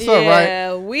that fucks up, right?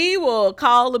 Yeah, we will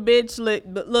call the bitch. Look,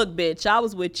 bitch, I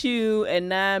was with you at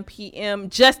 9 p.m.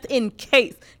 just in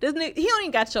case. He don't even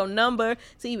got your number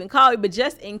to even call you, but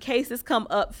just in case it's come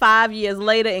up 5 years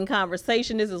later in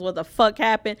conversation, this is what the fuck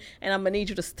happened, and I'm gonna need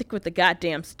you to stick with the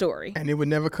goddamn story. And it would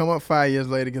never come up 5 years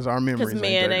later because our memories Because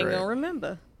men ain't gonna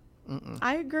remember.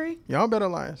 I agree. Y'all better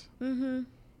liars.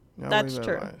 That's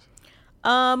true.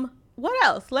 What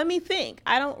else? Let me think.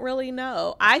 I don't really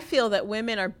know. I feel that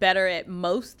women are better at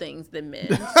most things than men.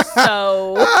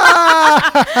 So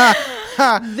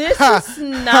this is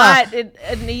not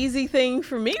an easy thing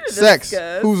for me to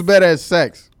discuss. Who's better at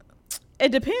sex?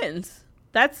 It depends.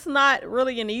 That's not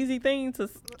really an easy thing to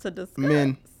discuss.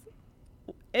 Men.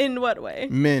 In what way?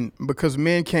 Men, because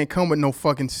men can't come with no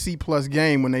fucking C+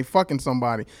 game when they fucking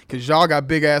somebody. Because y'all got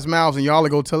big ass mouths and y'all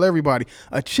go tell everybody.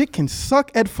 A chick can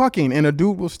suck at fucking and a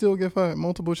dude will still give her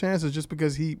multiple chances just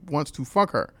because he wants to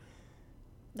fuck her.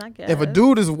 I guess. If a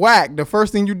dude is whack, the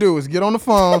first thing you do is get on the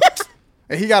phone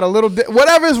and he got a little,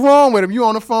 whatever is wrong with him, you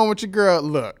on the phone with your girl,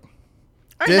 look.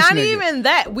 Or not even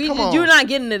that. You're not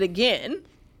getting it again.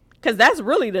 Because that's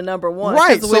really the number one.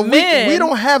 Right. So men, we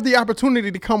don't have the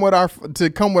opportunity to come with our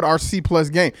C+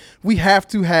 game. We have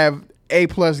to have A+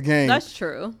 game. That's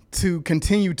true. To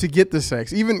continue to get the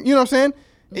sex. Even, you know what I'm saying?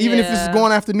 Even if it's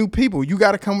going after new people, you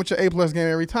got to come with your A+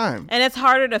 game every time. And it's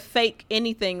harder to fake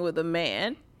anything with a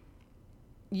man.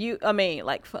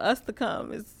 Like for us to come,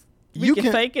 we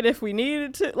can fake it if we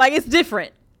needed to. Like it's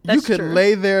different. That's you could true.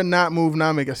 lay there, not move,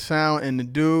 not make a sound, and the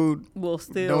dude will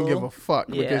still don't give a fuck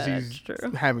because he's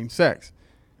true. having sex.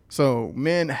 So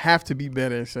men have to be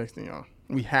better at sex than y'all.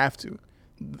 We have to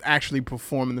actually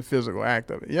perform in the physical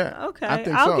act of it. Yeah. Okay. I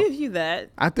think I'll give you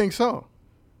that. I think so.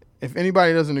 If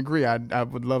anybody doesn't agree, I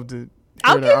would love to hear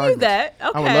I'll give arguments. you that.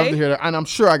 Okay. I would love to hear that. And I'm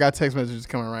sure I got text messages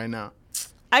coming right now.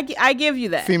 I give you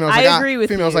that. Females I agree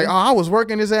with you. Females like, oh, I was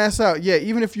working his ass out. Yeah,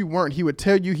 even if you weren't, he would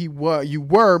tell you you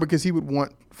were because he would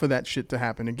want for that shit to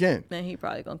happen again. Then he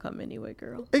probably gonna come anyway,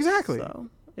 girl. Exactly. So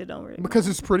it don't really because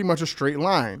matter. it's pretty much a straight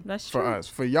line. That's for true. us.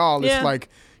 For y'all, it's like,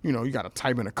 you got to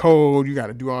type in a code. You got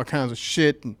to do all kinds of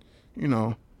shit. And,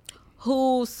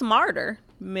 Who's smarter,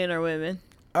 men or women?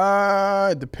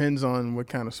 It depends on what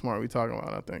kind of smart we talking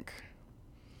about, I think.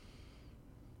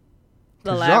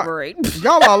 Elaborate.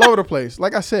 Y'all all over the place.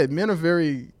 Like I said, men are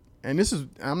very, and this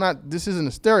isn't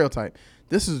a stereotype.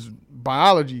 This is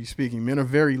biology speaking. Men are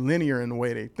very linear in the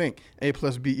way they think. A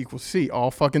 + B = C all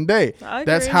fucking day. I agree.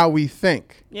 That's how we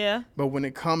think. Yeah. But when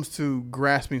it comes to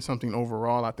grasping something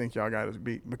overall, I think y'all got us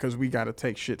beat because we got to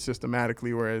take shit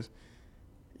systematically, whereas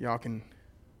y'all can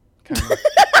kind of.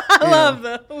 I love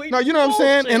the. No, you know what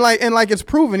I'm saying, and like it's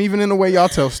proven even in the way y'all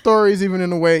tell stories, even in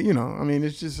the way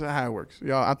it's just how it works.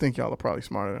 Y'all, I think y'all are probably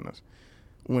smarter than us.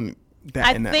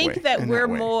 I think that we're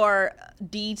more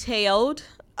detailed.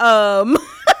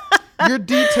 You're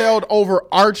detailed,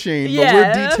 overarching, but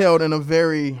we're detailed in a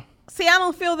very. See, I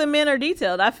don't feel that men are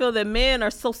detailed. I feel that men are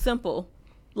so simple,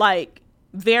 like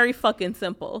very fucking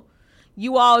simple.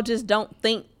 You all just don't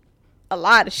think a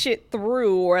lot of shit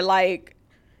through, or like.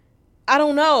 I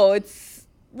don't know. It's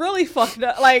really fucked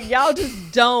up. Like, y'all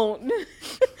just don't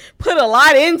put a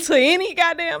lot into any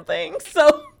goddamn thing.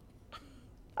 So,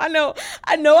 I know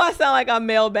I sound like I'm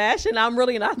male bashing. I'm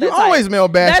really not that You're type. always male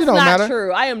bash. That's It don't not matter.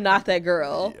 true. I am not that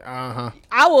girl. Uh-huh.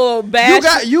 I will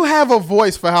bash. You have a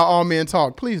voice for how all men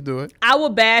talk. Please do it. I will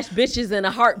bash bitches in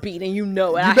a heartbeat, and you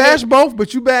know it. You bash both,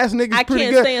 but you bash niggas pretty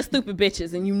good. I can't stand stupid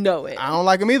bitches, and you know it. I don't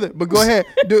like them either. But go ahead.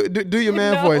 Do your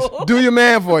man voice. Do your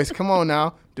man voice. Come on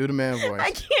now. Do the man voice.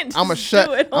 I can't just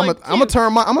do it. I'm gonna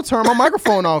turn my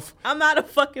microphone off. I'm not a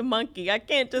fucking monkey. I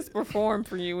can't just perform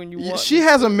for you when you want. She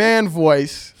has a man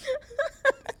voice.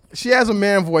 She has a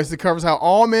man voice that covers how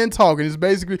all men talk, and it's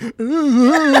basically.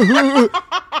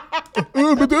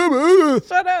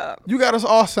 Shut up. You got us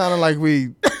all sounding like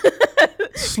we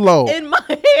slow. In my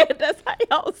head, that's how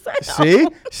y'all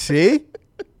sound. See.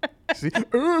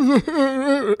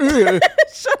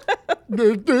 Shut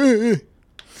up.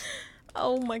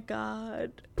 Oh my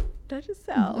God. That just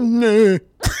sounds.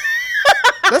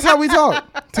 That's how we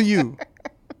talk to you.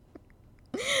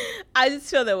 I just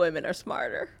feel that women are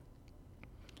smarter.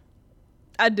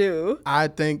 I do. I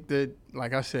think that,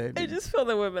 like I said, I just feel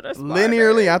that women are smarter.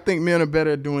 Linearly, I think men are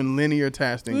better at doing linear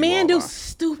tasking. Men do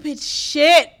stupid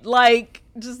shit, like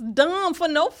just dumb for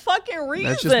no fucking reason.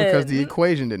 That's just because the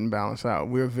equation didn't balance out.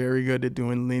 We're very good at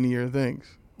doing linear things.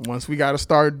 Once we got to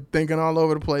start thinking all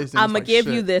over the place, I'm going to give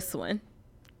you this one.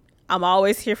 I'm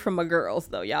always here for my girls,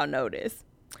 though. Y'all know this.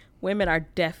 Women are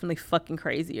definitely fucking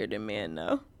crazier than men,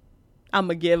 though. I'm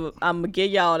gonna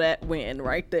give y'all that win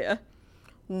right there.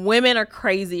 women are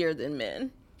crazier than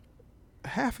men.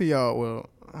 Half of y'all, well,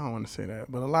 I don't want to say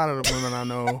that, but a lot of the women I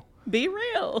know, Be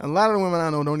real. a lot of the women I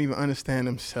know don't even understand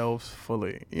themselves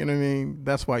fully. You know what I mean?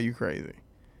 That's why you crazy.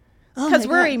 Because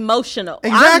we're emotional.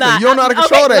 Exactly. You don't know how to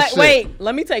control that shit. Wait,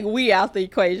 let me take we out the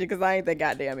equation because I ain't that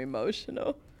goddamn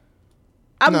emotional.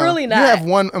 I'm No, really not. You have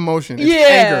one emotion. It's Yeah,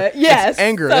 anger. yes. It's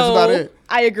anger. So, That's about it.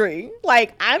 I agree.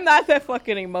 Like, I'm not that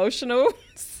fucking emotional,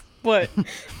 but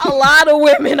a lot of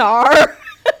women are.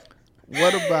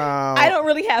 What about... I don't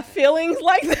really have feelings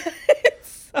like that.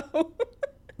 So.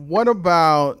 What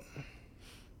about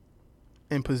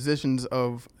in positions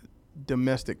of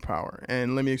domestic power?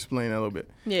 And let me explain that a little bit.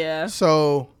 Yeah.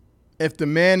 So if the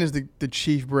man is the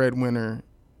chief breadwinner,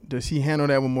 does he handle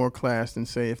that with more class than,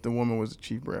 say, if the woman was the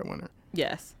chief breadwinner?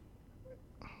 Yes.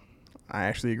 I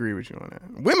actually agree with you on that.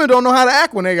 Women don't know how to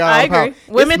act when they got all the power. I agree.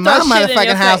 Women throw shit in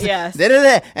your face. Yes.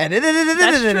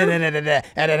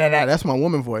 That's my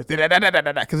woman voice.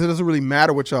 Because it doesn't really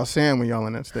matter what y'all saying when y'all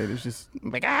in that state. It's just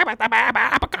like...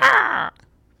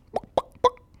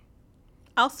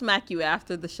 I'll smack you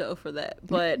after the show for that.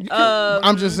 But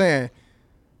I'm just saying.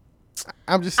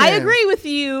 I agree with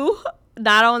you.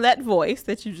 Not on that voice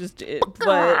that you just did,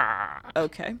 but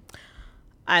okay.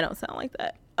 I don't sound like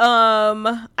that.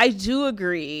 I do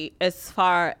agree as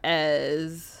far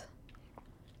as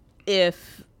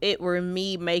if it were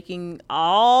me making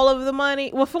all of the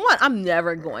money. Well, for one, I'm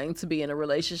never going to be in a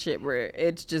relationship where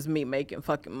it's just me making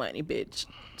fucking money, bitch.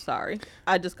 Sorry.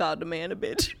 I just called the man a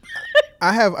bitch.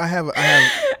 I have.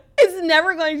 It's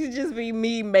never going to just be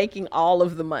me making all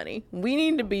of the money. We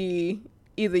need to be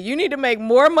either you need to make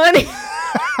more money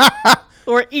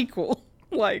or equal.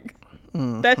 Like,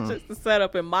 that's just the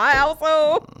setup in my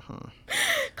household.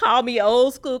 Call me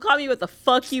old school. Call me what the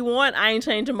fuck you want. I ain't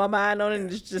changing my mind on it.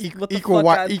 It's just what the fuck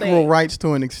I think. Equal rights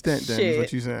to an extent, then, Shit, is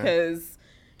what you're saying. Because,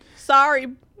 sorry,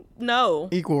 no.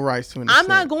 Equal rights to an extent. I'm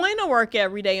not going to work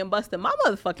every day and busting my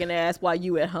motherfucking ass while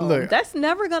you at home. Look, that's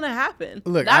never going to happen.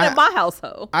 Look, not in my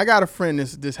household. I got a friend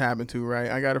this happened to,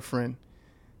 right? I got a friend.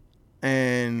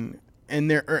 And in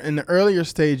the earlier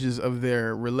stages of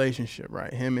their relationship,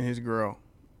 right? Him and his girl,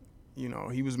 you know,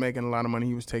 he was making a lot of money.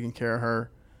 He was taking care of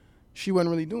her. She wasn't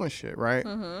really doing shit, right?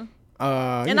 And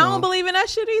I don't believe in that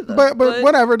shit either. But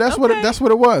whatever. That's okay.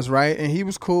 What it was, right? And he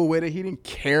was cool with it. He didn't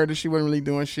care that she wasn't really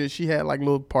doing shit. She had like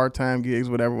little part-time gigs,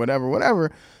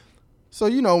 whatever. So,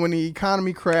 you know, when the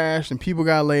economy crashed and people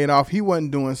got laid off, he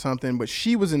wasn't doing something, but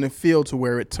she was in the field to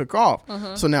where it took off.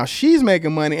 So now she's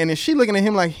making money, and then she looking at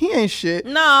him like he ain't shit.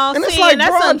 No, and see, it's like,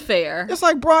 that's unfair. It's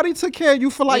like, bro, he took care of you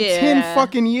for like 10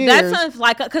 fucking years. That's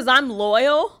like, because I'm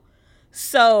loyal.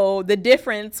 So the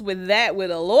difference with that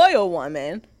with a loyal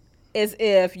woman is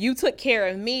if you took care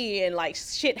of me and like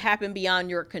shit happened beyond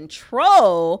your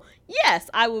control, yes,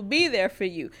 I will be there for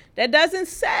you. That doesn't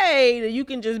say that you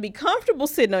can just be comfortable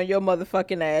sitting on your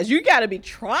motherfucking ass. You got to be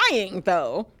trying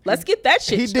though. Let's get that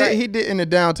shit straight. He did in the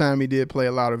downtime. He did play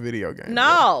a lot of video games.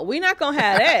 No, we not gonna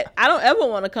have that. I don't ever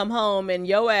want to come home and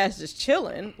your ass just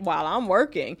chilling while I'm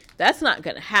working. That's not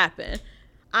gonna happen.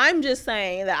 I'm just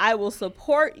saying that I will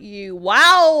support you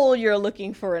while you're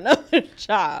looking for another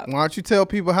job. Why don't you tell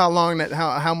people how long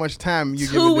how much time you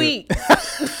give it? 2 weeks.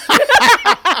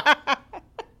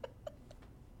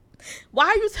 Why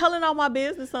are you telling all my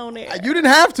business on there? You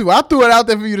didn't have to. I threw it out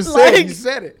there for you to say it. You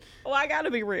said it. Well, I gotta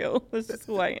be real. This is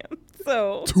who I am.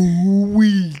 So 2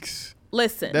 weeks.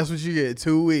 Listen. That's what you get.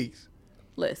 2 weeks.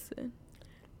 Listen.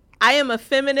 I am a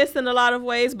feminist in a lot of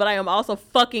ways, but I am also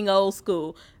fucking old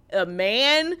school. A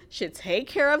man should take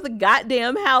care of the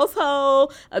goddamn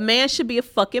household. A man should be a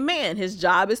fucking man. His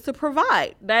job is to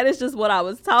provide. That is just what I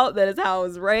was taught. That is how I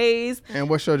was raised. And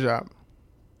what's your job?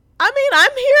 I mean,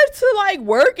 I'm here to like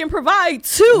work and provide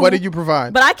too. What do you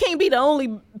provide? But I can't be the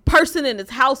only person in this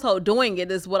household doing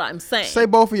it is what I'm saying. Say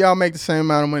both of y'all make the same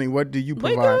amount of money. What do you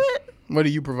provide? We good. What do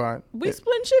you provide? We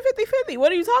splitting shit 50-50.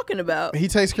 What are you talking about? He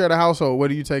takes care of the household. What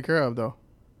do you take care of though?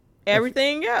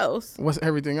 Everything else. What's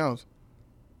everything else?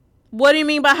 What do you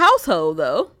mean by household,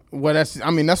 though? Well, that's what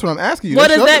I'm asking you. What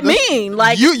does that mean?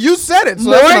 Like you said it. So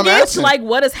mortgage? Like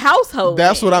what is household?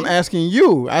 That's what I'm asking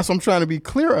you. That's what I'm trying to be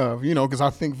clear of. You know, because I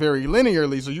think very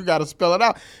linearly. So you got to spell it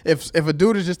out. If a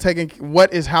dude is just taking,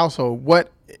 what is household?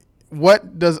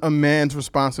 What does a man's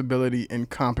responsibility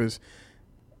encompass?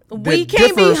 We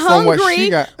can't be hungry.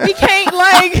 We can't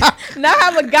like not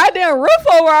have a goddamn roof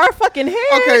over our fucking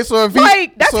head. Okay, so if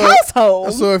that's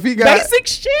household. So if he got basic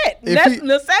shit, that's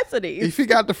necessities. If he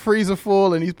got the freezer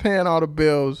full and he's paying all the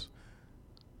bills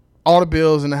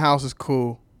in the house is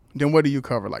cool. Then what do you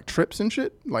cover? Like trips and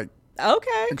shit? Like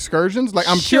excursions? Like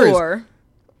I'm curious. Sure.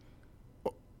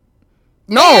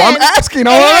 No, I'm asking.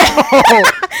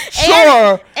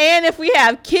 Sure. And if we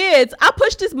have kids, I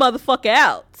push this motherfucker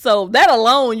out. So that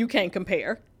alone, you can't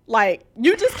compare. Like,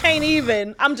 you just can't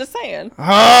even. I'm just saying.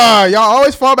 Y'all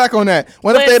always fall back on that.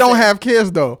 What if they don't have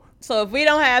kids, though? So if we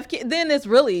don't have kids, then it's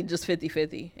really just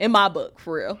 50-50 in my book,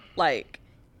 for real. Like,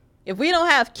 if we don't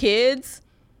have kids,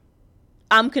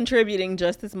 I'm contributing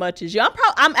just as much as you.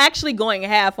 I'm actually going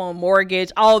half on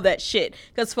mortgage, all that shit.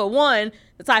 Because for one,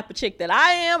 the type of chick that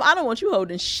I am, I don't want you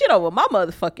holding shit over my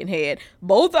motherfucking head.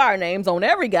 Both our names on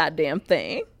every goddamn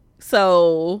thing.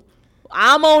 So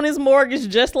I'm on his mortgage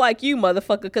just like you,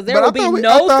 motherfucker, because there will be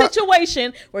no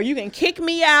situation where you can kick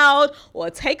me out or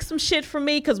take some shit from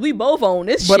me because we both own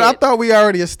this shit. But I thought we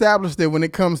already established that when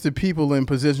it comes to people in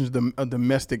positions of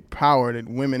domestic power, that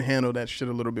women handle that shit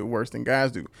a little bit worse than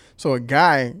guys do. So a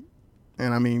guy,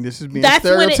 and I mean, this is being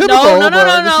stereotypical.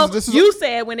 No. You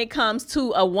said when it comes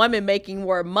to a woman making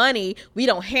more money, we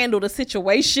don't handle the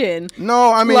situation.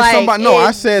 No, I mean, like,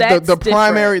 I said the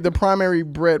primary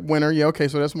breadwinner. Yeah, okay,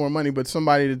 so that's more money, but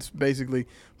somebody that's basically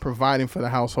providing for the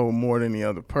household more than the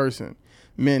other person.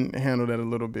 Men handle that a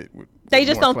little bit. They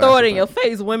just don't throw it in your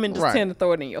face. Women just tend to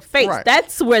throw it in your face. Right.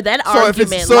 That's where that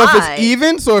argument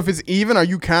lies. So if it's even, are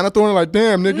you kind of throwing it like,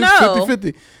 damn, nigga, no.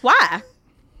 50-50? Why?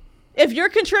 If you're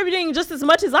contributing just as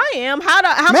much as I am, how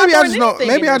maybe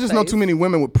I just know too many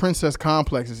women with princess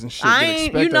complexes and shit. I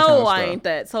ain't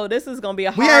that. So this is gonna be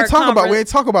a hard. We ain't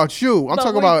talk about you. I'm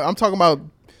talking about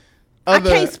other,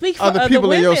 I can't speak for other people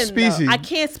women, in your species. Though. I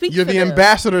can't speak. You're for the them.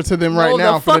 ambassador to them right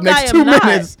now for the next 2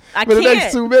 minutes. For the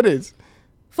next 2 minutes.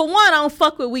 For one, I don't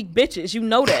fuck with weak bitches. You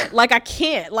know that. Like I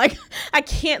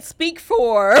can't speak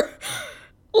for.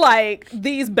 Like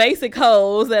these basic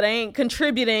hoes that ain't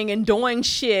contributing and doing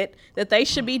shit that they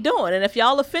should be doing. And if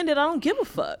y'all offended, I don't give a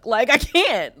fuck. Like I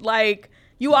can't. Like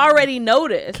you already know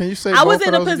this. Can you say I was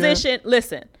in a position, again?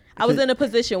 Listen, I was in a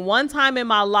position one time in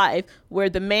my life where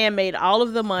the man made all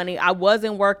of the money. I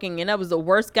wasn't working, and that was the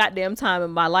worst goddamn time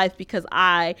in my life because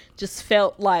I just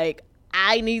felt like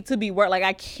I need to be like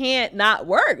I can't not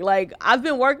work. Like I've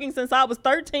been working since I was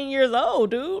 13 years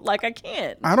old, dude. Like I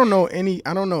can't. I don't know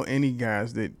any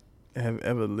guys that have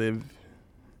ever lived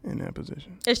in that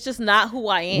position. It's just not who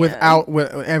I am.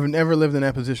 Have ever lived in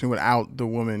that position without the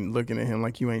woman looking at him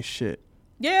like you ain't shit.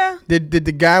 Yeah. Did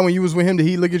the guy, when you was with him, did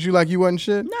he look at you like you wasn't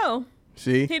shit? No.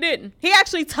 See? He didn't. He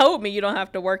actually told me you don't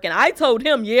have to work, and I told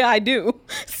him, yeah, I do.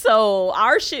 So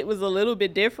our shit was a little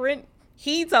bit different.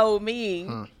 He told me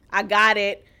I got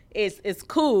it. It's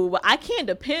cool, but I can't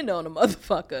depend on a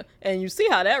motherfucker. And you see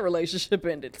how that relationship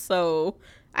ended. So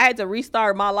I had to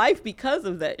restart my life because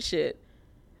of that shit.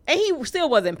 And he still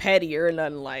wasn't petty or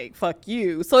nothing like, fuck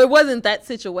you. So it wasn't that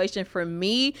situation for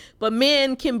me. But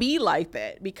men can be like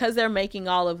that because they're making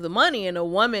all of the money. And a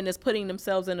woman is putting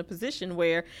themselves in a position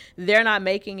where they're not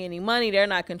making any money. They're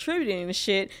not contributing to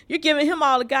shit. You're giving him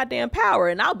all the goddamn power.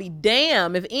 And I'll be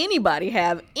damned if anybody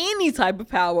have any type of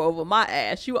power over my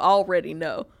ass. You already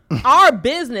know. Our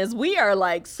business, we are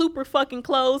like super fucking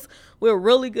close. We're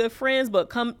really good friends, but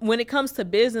when it comes to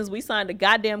business, we signed a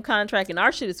goddamn contract and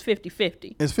our shit is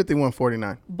 50-50. It's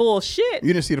 51-49. Bullshit.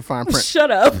 You didn't see the fine print.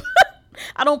 Shut up.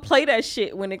 I don't play that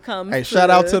shit when it comes to shout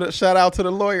out to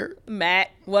the lawyer.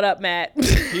 Matt. What up, Matt?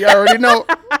 You already know.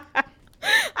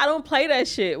 I don't play that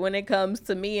shit when it comes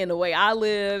to me and the way I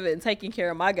live and taking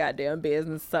care of my goddamn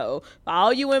business. So for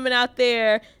all you women out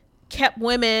there, kept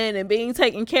women and being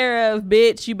taken care of,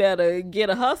 bitch, you better get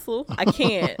a hustle. I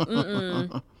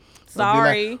can't.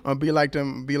 Sorry. Be like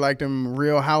them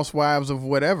Real Housewives of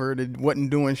whatever that wasn't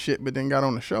doing shit but then got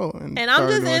on the show. And I'm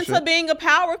just into being a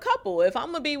power couple. If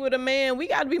I'm gonna be with a man, we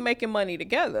gotta be making money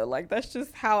together. Like that's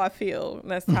just how I feel.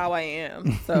 That's how I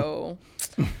am. So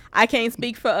I can't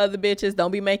speak for other bitches.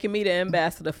 Don't be making me the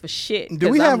ambassador for shit. Do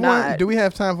we have one? Do we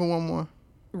have time for one more?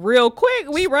 Real quick,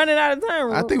 we running out of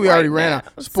time. I think we already ran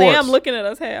out. Sports. Sam looking at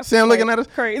us half. Sam looking at us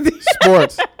crazy.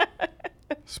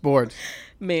 Sports.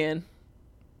 Man,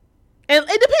 and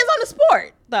it depends on the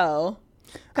sport though.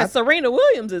 Because Serena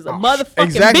Williams is a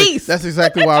motherfucking beast. That's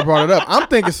exactly why I brought it up. I'm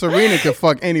thinking Serena can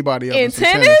fuck anybody up. In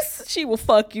tennis, she will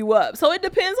fuck you up. So it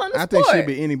depends on the sport. I think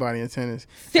she'd be anybody in tennis.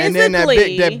 And then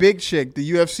that big chick,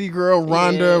 the UFC girl,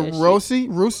 Ronda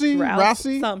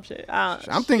Rousey, some shit.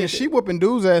 I'm thinking she whooping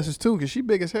dudes' asses too because she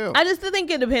big as hell. I just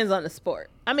think it depends on the sport.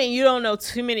 I mean, you don't know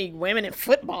too many women in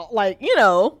football. Like,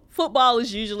 football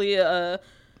is usually a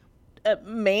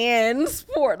man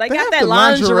sport. They got that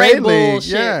lingerie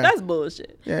bullshit. Yeah. That's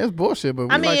bullshit. Yeah, it's bullshit. But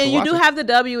I mean, you do have the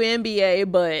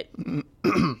WNBA, but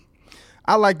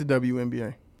I like the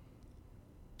WNBA.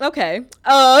 Okay.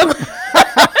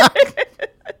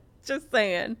 Just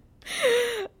saying.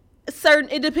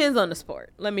 It depends on the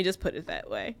sport. Let me just put it that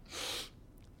way.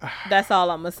 That's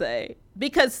all I'm gonna say.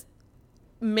 Because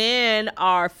men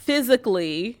are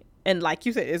physically, and like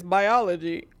you said, it's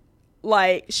biology,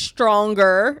 like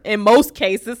stronger in most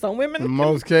cases. Some women, In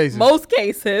most cases. most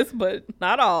cases, but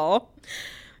not all.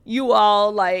 You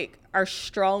all like are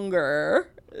stronger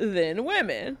than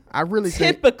women. I really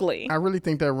typically. I really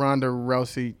think that Ronda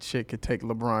Rousey chick could take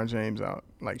LeBron James out.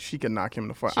 Like she could knock him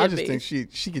the fuck. I just think she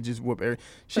could just whoop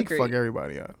she could fuck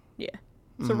everybody up. Yeah.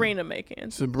 Serena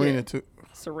making. Sabrina yeah. too.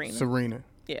 Serena. Serena.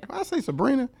 Yeah. I say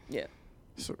Sabrina. Yeah.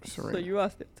 Serena. So you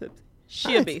are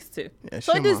she a beast too. Yeah,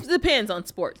 so it just depends on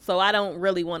sports. So I don't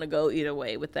really want to go either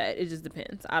way with that. It just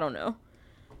depends. I don't know.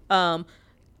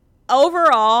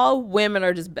 Overall, women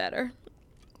are just better.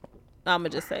 I'm gonna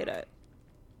just say that.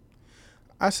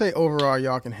 I say overall,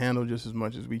 y'all can handle just as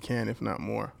much as we can, if not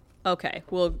more. Okay,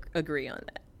 we'll agree on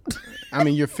that. I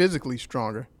mean, you're physically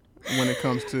stronger when it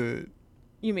comes to.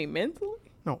 You mean mentally?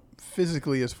 No,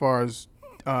 physically, as far as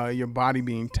your body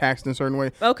being taxed in a certain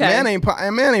way. Okay. Man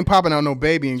ain't popping out no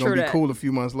baby and True gonna be that. cool a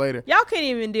few months later. Y'all can't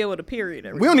even deal with a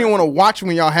period. We don't even want to watch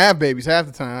when y'all have babies half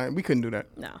the time. We couldn't do that.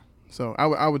 No. So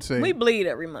I would say We bleed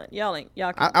every month. Y'all ain't.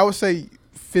 Y'all. Can, I would say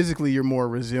physically you're more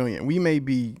resilient. We may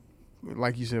be,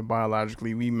 like you said,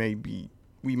 biologically we may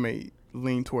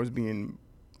lean towards being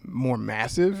more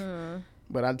massive,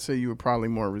 but I'd say you were probably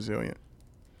more resilient.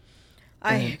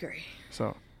 I agree.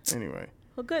 So anyway,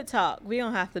 Well, good talk. We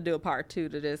don't have to do a part 2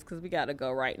 to this because we got to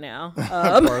go right now.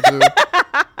 part two.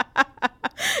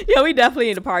 Yeah, we definitely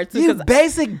need a part 2. You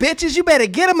basic bitches, you better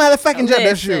get a motherfucking job.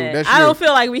 That's you. Listen, That's you. I don't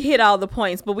feel like we hit all the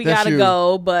points, but we That's gotta you.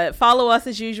 go. But follow us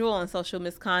as usual on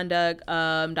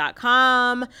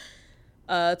socialmisconduct.com.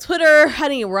 Twitter, I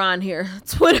need Ron here.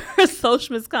 Twitter,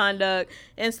 Social Misconduct.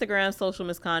 Instagram, Social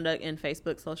Misconduct. And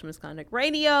Facebook, Social Misconduct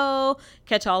Radio.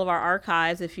 Catch all of our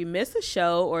archives. If you miss a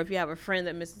show or if you have a friend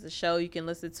that misses a show, you can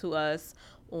listen to us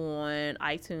on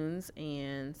iTunes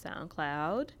and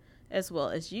SoundCloud, as well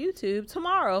as YouTube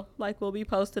tomorrow. Like, we'll be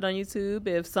posted on YouTube.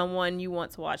 If someone you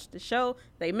want to watch the show,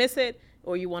 they miss it,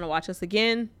 or you want to watch us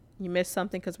again, you missed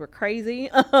something because we're crazy,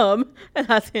 and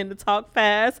I tend to talk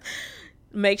fast,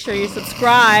 make sure you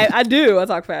subscribe. I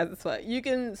talk fast as fuck. You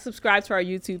can subscribe to our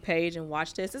YouTube page and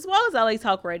watch this, as well as LA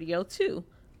Talk Radio too.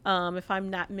 If I'm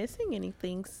not missing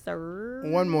anything, sir.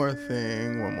 One more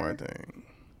thing.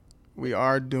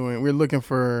 We're looking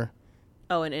for.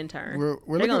 Oh, an intern. We're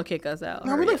They're going to kick us out.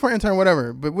 No, we're looking for an intern,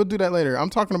 whatever, but we'll do that later. I'm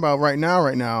talking about right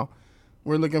now,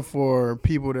 we're looking for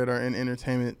people that are in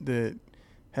entertainment that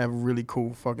have really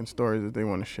cool fucking stories that they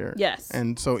want to share. Yes.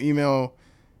 And so email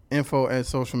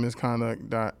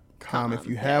info@socialmisconduct.com if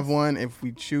you have one. If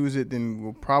we choose it, then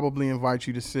we'll probably invite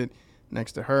you to sit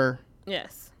next to her.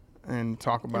 Yes. And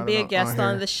talk about and be it a guest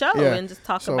on on the show and just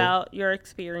talk about your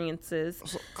experiences.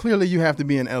 So clearly, you have to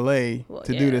be in LA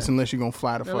to do this unless you're going to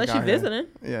fly the fuck out here. Unless you're visiting.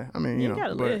 Yeah, I mean, you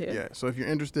gotta live here. Yeah, so if you're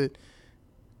interested,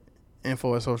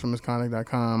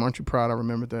 info@socialmisconduct.com. Aren't you proud I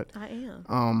remembered that? I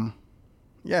am.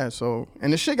 Yeah, so,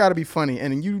 and the shit got to be funny.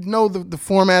 And you know the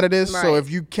format of this, right. So if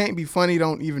you can't be funny,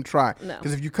 don't even try. No.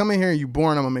 Because if you come in here and you're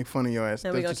boring, I'm going to make fun of your ass.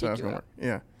 Then That's just how it's going to work.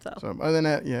 Yeah. So other than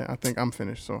that, yeah, I think I'm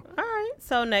finished. So. All right.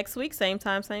 So next week, same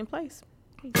time, same place.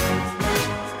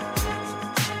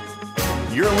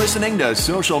 You're listening to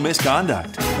Social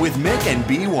Misconduct with Mick and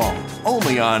B. Walt,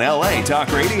 only on LA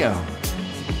Talk Radio.